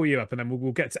 let's call you up, and then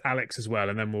we'll get to Alex as well,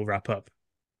 and then we'll wrap up.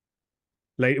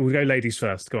 We'll go ladies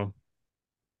first. Go on.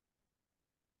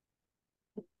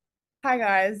 Hi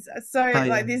guys. So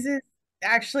Hi. this is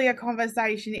actually a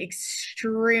conversation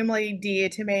extremely dear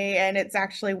to me, and it's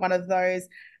actually one of those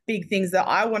big things that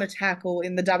I want to tackle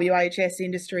in the WHS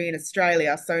industry in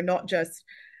Australia. So not just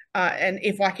and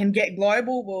if I can get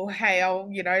global, well, hey,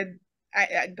 I'll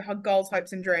goals,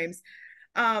 hopes, and dreams.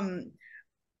 Um,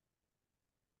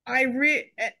 I'm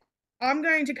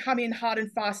going to come in hard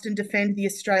and fast and defend the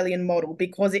Australian model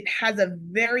because it has a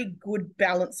very good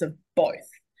balance of both.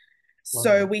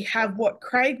 So we have what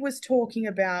Craig was talking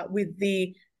about with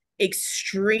the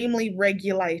extremely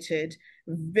regulated,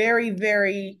 very,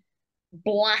 very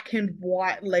black and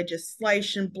white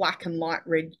legislation, black and white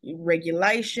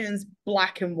regulations,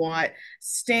 black and white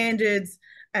standards,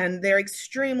 and they're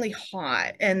extremely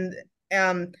high. And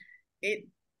the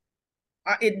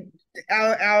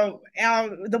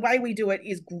way we do it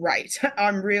is great.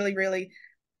 I'm really, really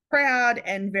proud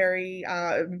and very,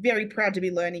 very proud to be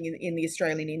learning in the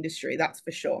Australian industry. That's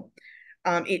for sure.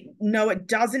 It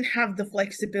doesn't have the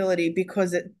flexibility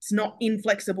because it's not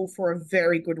inflexible for a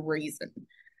very good reason.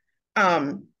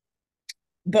 But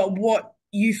what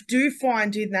you do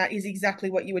find in that is exactly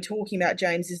what you were talking about,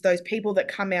 James, is those people that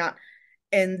come out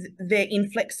and they're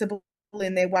inflexible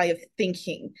in their way of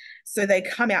thinking. So they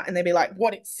come out and they'll be like,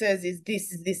 what it says is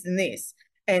this, and this.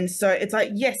 And so it's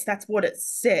like, yes, that's what it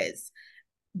says.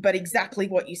 But exactly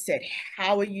what you said,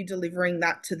 how are you delivering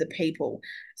that to the people?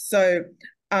 So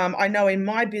I know in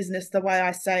my business, the way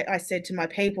I said to my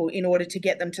people, in order to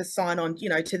get them to sign on,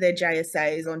 to their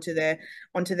JSAs, onto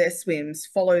their swims,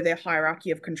 follow their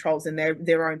hierarchy of controls and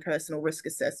their own personal risk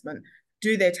assessment,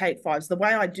 do their take fives. The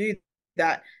way I do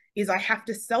that is I have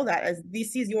to sell that as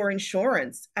this is your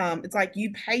insurance. It's like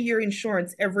you pay your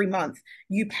insurance every month.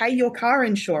 You pay your car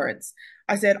insurance.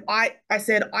 I said, I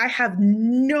have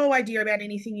no idea about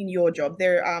anything in your job.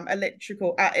 They're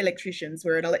electricians.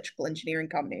 We're an electrical engineering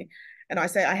company. And I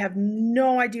say, I have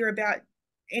no idea about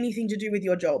anything to do with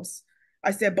your jobs.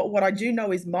 I said, but what I do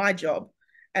know is my job.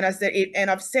 And I said,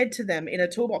 and I've said to them in a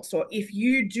toolbox store, if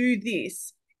you do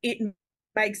this, it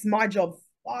makes my job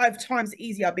 5 times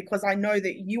easier because I know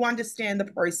that you understand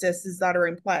the processes that are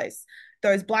in place.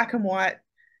 Those black and white,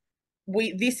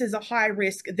 this is a high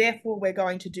risk, therefore we're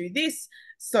going to do this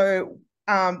so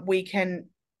we can,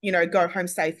 go home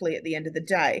safely at the end of the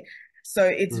day. So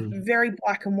it's very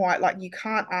black and white, like you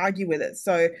can't argue with it.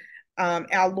 So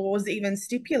our laws even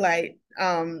stipulate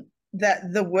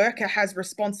that the worker has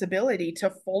responsibility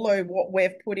to follow what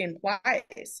we've put in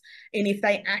place. And if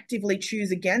they actively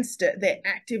choose against it, they're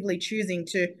actively choosing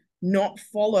to not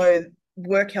follow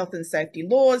work health and safety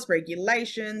laws,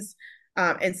 regulations,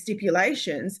 and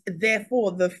stipulations.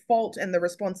 Therefore, the fault and the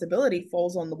responsibility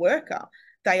falls on the worker.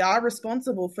 They are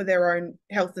responsible for their own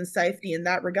health and safety in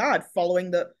that regard,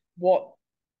 following what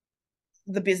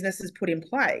the business has put in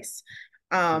place.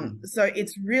 So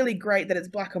it's really great that it's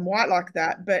black and white like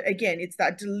that. But again, it's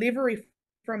that delivery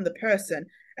from the person,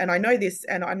 and I know this,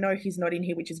 and I know he's not in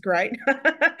here, which is great.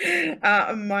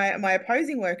 My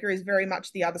opposing worker is very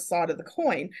much the other side of the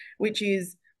coin, which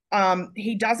is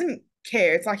he doesn't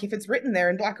care. It's like if it's written there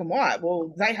in black and white,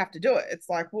 well, they have to do it. It's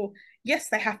like, well, yes,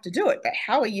 they have to do it, but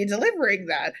how are you delivering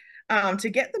that to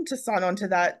get them to sign on to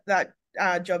that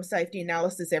job safety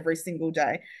analysis every single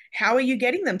day? How are you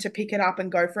getting them to pick it up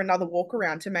and go for another walk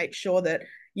around to make sure that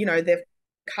they've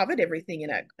covered everything in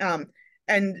it?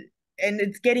 And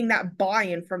it's getting that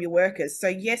buy-in from your workers. So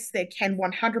yes, there can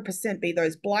 100% be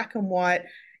those black and white,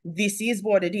 this is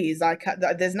what it is.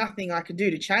 There's nothing I can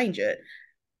do to change it,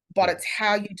 but it's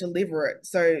how you deliver it.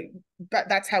 So, but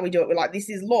that's how we do it. We're like, this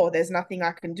is law. There's nothing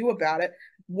I can do about it.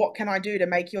 What can I do to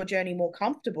make your journey more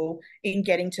comfortable in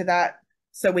getting to that,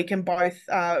 so we can both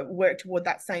work toward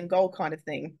that same goal kind of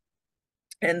thing?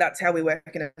 And that's how we work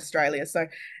in Australia. So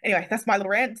anyway, that's my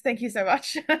little rant. Thank you so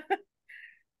much.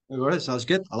 All right, sounds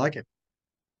good. I like it.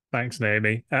 Thanks,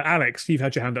 Naomi. Alex, you've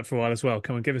had your hand up for a while as well.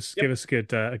 Come on, give us a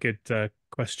good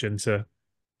question to.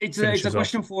 It's a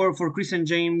question for Chris and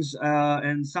James,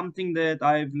 and something that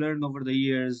I've learned over the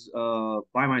years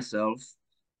by myself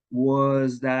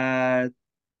was that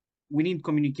we need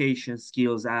communication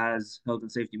skills as health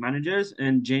and safety managers,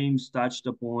 and James touched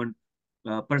upon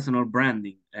personal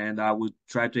branding, and I would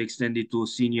try to extend it to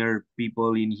senior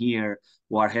people in here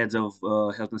who are heads of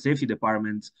health and safety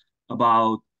departments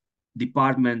about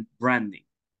department branding.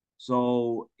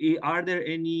 So are there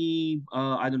any,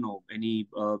 any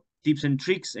tips and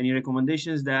tricks, any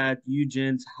recommendations that you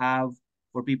gents have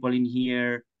for people in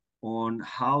here on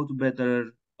how to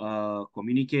better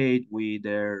communicate with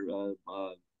their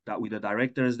with the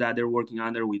directors that they're working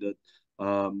under, with the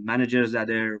managers that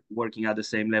they're working at the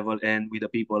same level, and with the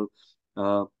people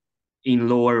in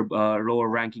lower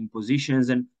ranking positions,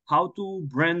 and how to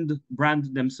brand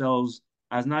themselves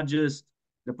as not just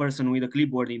the person with a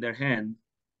clipboard in their hand,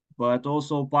 but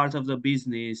also part of the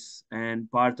business and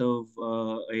part of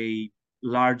a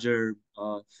larger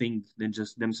thing than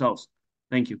just themselves.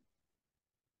 Thank you.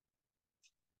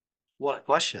 What a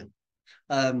question.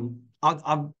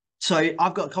 So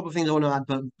I've got a couple of things I want to add,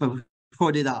 but before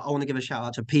I do that, I want to give a shout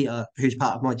out to Peter, who's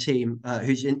part of my team,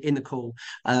 who's in the call.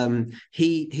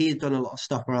 He has done a lot of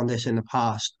stuff around this in the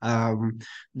past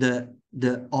that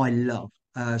I love.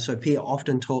 So Peter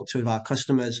often talks with our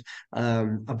customers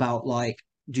about, like,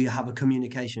 do you have a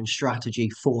communication strategy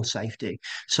for safety?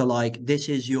 So like, this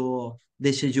is your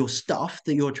stuff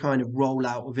that you're trying to roll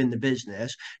out within the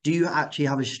business. Do you actually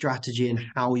have a strategy in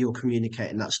how you're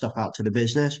communicating that stuff out to the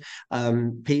business?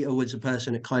 Peter was the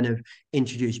person that kind of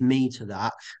introduced me to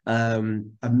that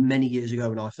many years ago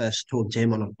when I first talked to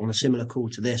him on a similar call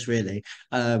to this, really.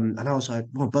 And I was like,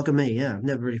 well, bugger me, yeah, I've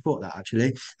never really thought that,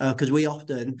 actually, because we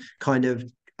often kind of,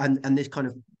 and this kind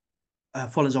of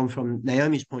follows on from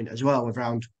Naomi's point as well,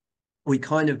 around, we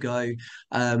kind of go,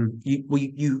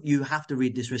 you have to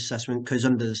read this risk assessment because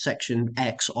under the section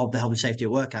X of the Health and Safety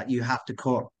at Work Act, you have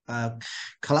to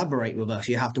collaborate with us,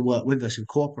 you have to work with us and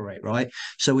cooperate, right?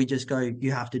 So we just go,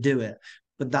 you have to do it,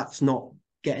 but that's not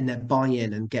getting their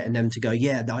buy-in and getting them to go,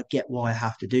 yeah, I get why I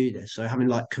have to do this. So having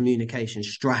like communication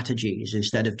strategies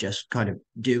instead of just kind of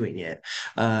doing it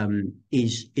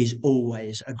is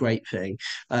always a great thing.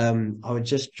 I was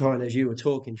just trying, as you were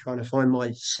talking, trying to find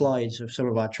my slides of some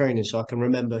of our trainers so I can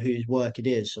remember whose work it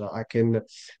is, so that I can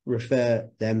refer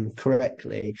them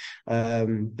correctly.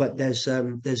 But there's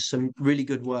some really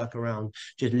good work around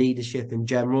just leadership in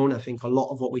general, and I think a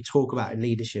lot of what we talk about in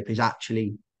leadership is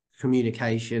actually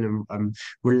communication and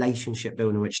relationship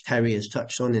building, which Terry has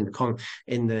touched on in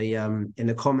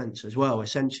the comments as well.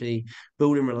 Essentially,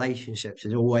 building relationships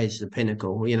is always the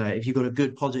pinnacle. You know, if you've got a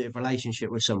good positive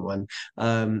relationship with someone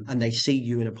and they see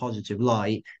you in a positive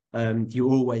light,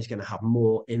 you're always going to have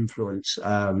more influence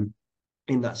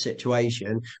in that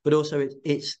situation. But also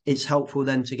it's helpful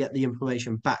then to get the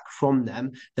information back from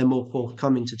them. They're more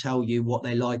forthcoming to tell you what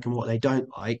they like and what they don't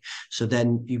like. So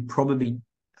then you probably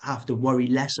have to worry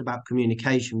less about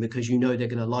communication because you know they're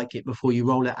going to like it before you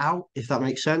roll it out, if that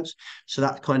makes sense. So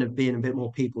that's kind of being a bit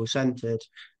more people-centered.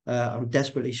 I'm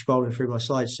desperately scrolling through my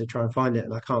slides to try and find it,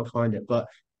 and I can't find it. But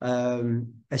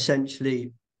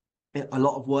essentially, a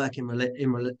lot of work in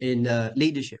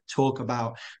leadership talk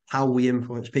about how we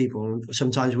influence people.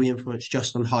 Sometimes we influence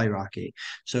just on hierarchy.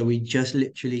 So we just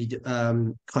literally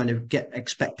kind of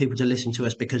expect people to listen to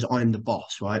us because I'm the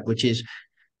boss, right? Which is,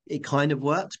 it kind of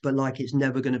works, but like it's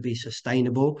never going to be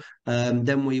sustainable.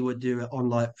 Then we would do it on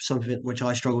like something which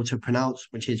I struggle to pronounce,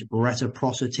 which is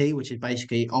reciprocity, which is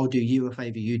basically I'll do you a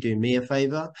favor, you do me a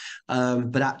favor.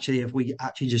 But actually, if we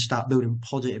actually just start building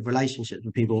positive relationships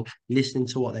with people, listening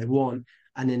to what they want,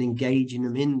 and then engaging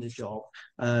them in the job,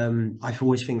 I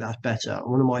always think that's better.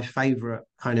 One of my favorite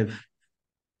kind of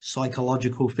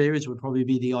psychological theories would probably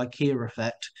be the IKEA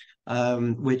effect,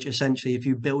 which essentially, if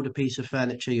you build a piece of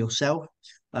furniture yourself,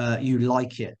 you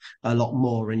like it a lot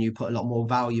more and you put a lot more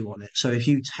value on it. So if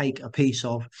you take a piece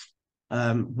of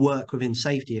work within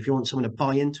safety, if you want someone to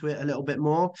buy into it a little bit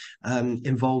more,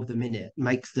 involve them in it,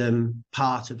 make them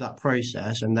part of that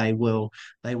process, and they will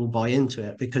buy into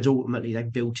it because ultimately they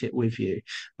built it with you.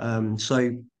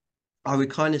 So I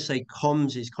would kind of say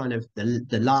comms is kind of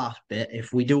the last bit.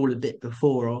 If we do all a bit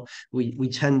before, or we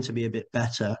tend to be a bit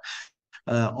better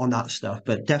on that stuff.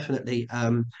 But definitely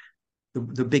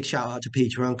the big shout out to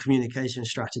Peter around communication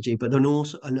strategy, but then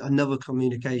also another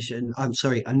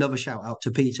shout out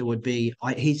to Peter would be,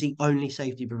 he's the only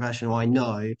safety professional I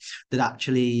know that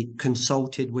actually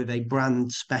consulted with a branding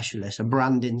specialist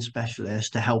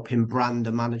to help him brand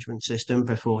a management system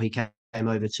before he came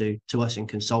over to us in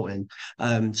consulting.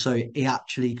 So he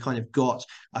actually kind of got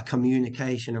a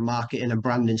communication and marketing and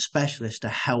branding specialist to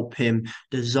help him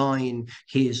design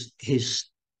his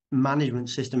management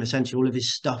system, essentially all of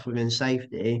his stuff within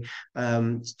safety,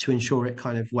 to ensure it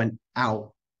kind of went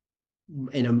out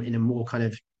in a more kind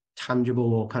of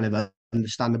tangible or kind of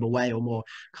understandable way, or more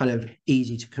kind of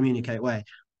easy to communicate way.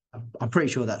 I'm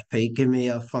pretty sure that's Pete. Give me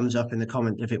a thumbs up in the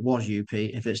comment if it was you,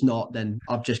 Pete. If it's not, then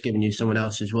I've just given you someone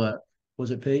else's work. Was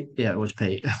it Pete? Yeah, it was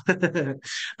Pete.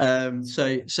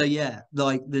 So yeah,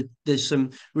 like there's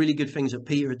some really good things that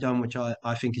Peter had done, which I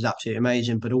think is absolutely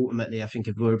amazing. But ultimately, I think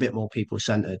if we were a bit more people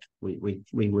centered, we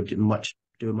would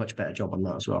do a much better job on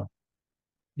that as well.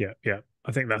 Yeah,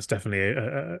 I think that's definitely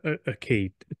a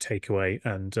key takeaway,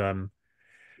 and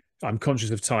I'm conscious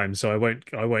of time, so I won't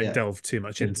delve too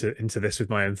much into this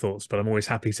with my own thoughts. But I'm always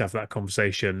happy to have that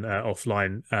conversation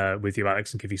offline with you,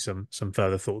 Alex, and give you some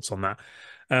further thoughts on that.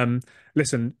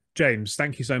 Listen, James,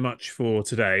 thank you so much for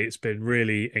today. It's been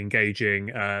really engaging.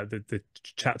 The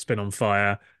chat's been on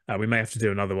fire. We may have to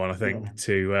do another one, I think,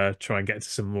 to try and get to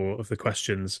some more of the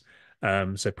questions.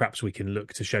 So perhaps we can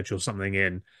look to schedule something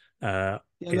in the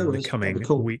coming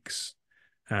weeks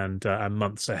and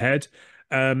months ahead.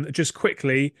 Just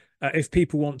quickly, if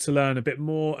people want to learn a bit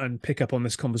more and pick up on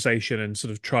this conversation and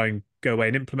sort of try and go away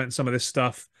and implement some of this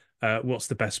stuff, what's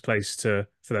the best place for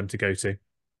them to go to?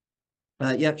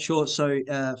 Yeah, sure. So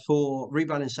for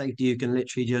rebranding safety, you can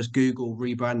literally just Google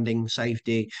rebranding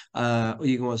safety. Or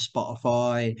you can go on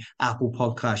Spotify, Apple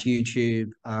Podcasts,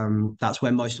 YouTube. That's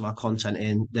where most of our content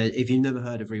in. If you've never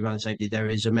heard of rebranding safety, there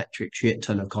is a metric shit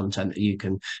ton of content that you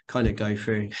can kind of go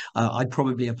through. I'd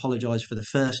probably apologise for the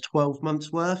first 12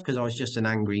 months worth because I was just an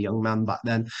angry young man back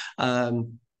then.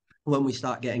 When we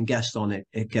start getting guests on it,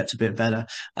 it gets a bit better.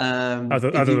 Other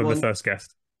than the first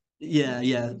guest.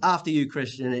 Yeah. After you,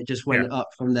 Christian, it just went up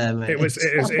from there, mate.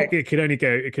 It could only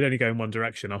go in one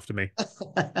direction after me.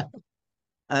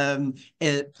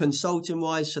 Consulting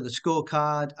wise, so the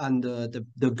scorecard and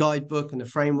the guidebook and the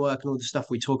framework and all the stuff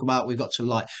we talk about, we've got some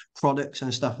like products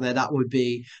and stuff in there. That would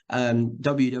be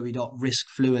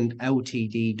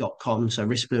www.riskfluentltd.com, so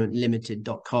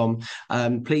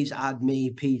riskfluentlimited.com. Please add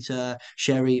me, Peter,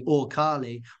 Sherry, or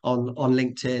Carly on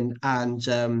LinkedIn, and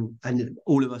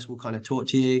all of us will kind of talk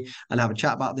to you and have a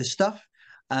chat about this stuff.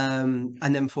 And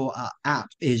then for our app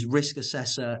is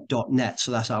riskassessor.net.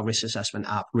 So that's our risk assessment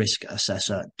app,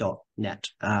 riskassessor.net.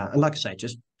 And like I say,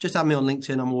 just add me on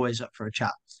LinkedIn. I'm always up for a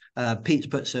chat. Pete's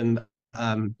put some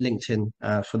LinkedIn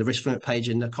for the Risk Fluent page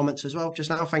in the comments as well just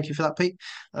now. Thank you for that, Pete.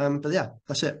 But yeah,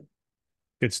 that's it.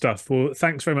 Good stuff. Well,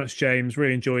 thanks very much, James.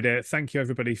 Really enjoyed it. Thank you,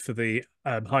 everybody, for the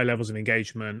high levels of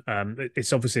engagement.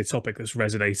 It's obviously a topic that's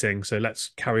resonating. So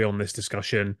let's carry on this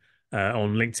discussion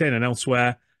on LinkedIn and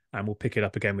elsewhere. And we'll pick it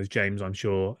up again with James, I'm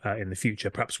sure, in the future,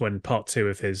 perhaps when part 2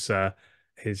 of his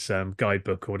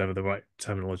guidebook or whatever the right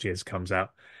terminology is comes out.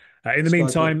 In the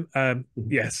meantime,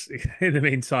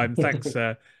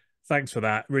 thanks for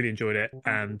that. Really enjoyed it.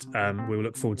 And we will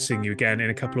look forward to seeing you again in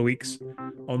a couple of weeks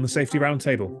on the Safety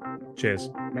Roundtable. Cheers.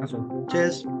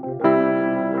 Cheers.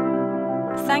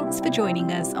 Thanks for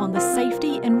joining us on the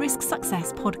Safety and Risk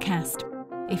Success podcast.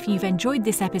 If you've enjoyed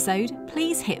this episode,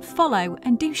 please hit follow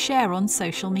and do share on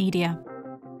social media.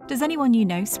 Does anyone you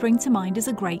know spring to mind as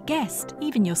a great guest,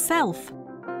 even yourself?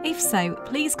 If so,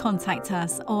 please contact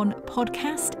us on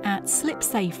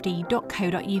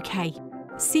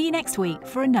podcast@slipsafety.co.uk. See you next week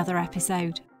for another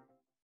episode.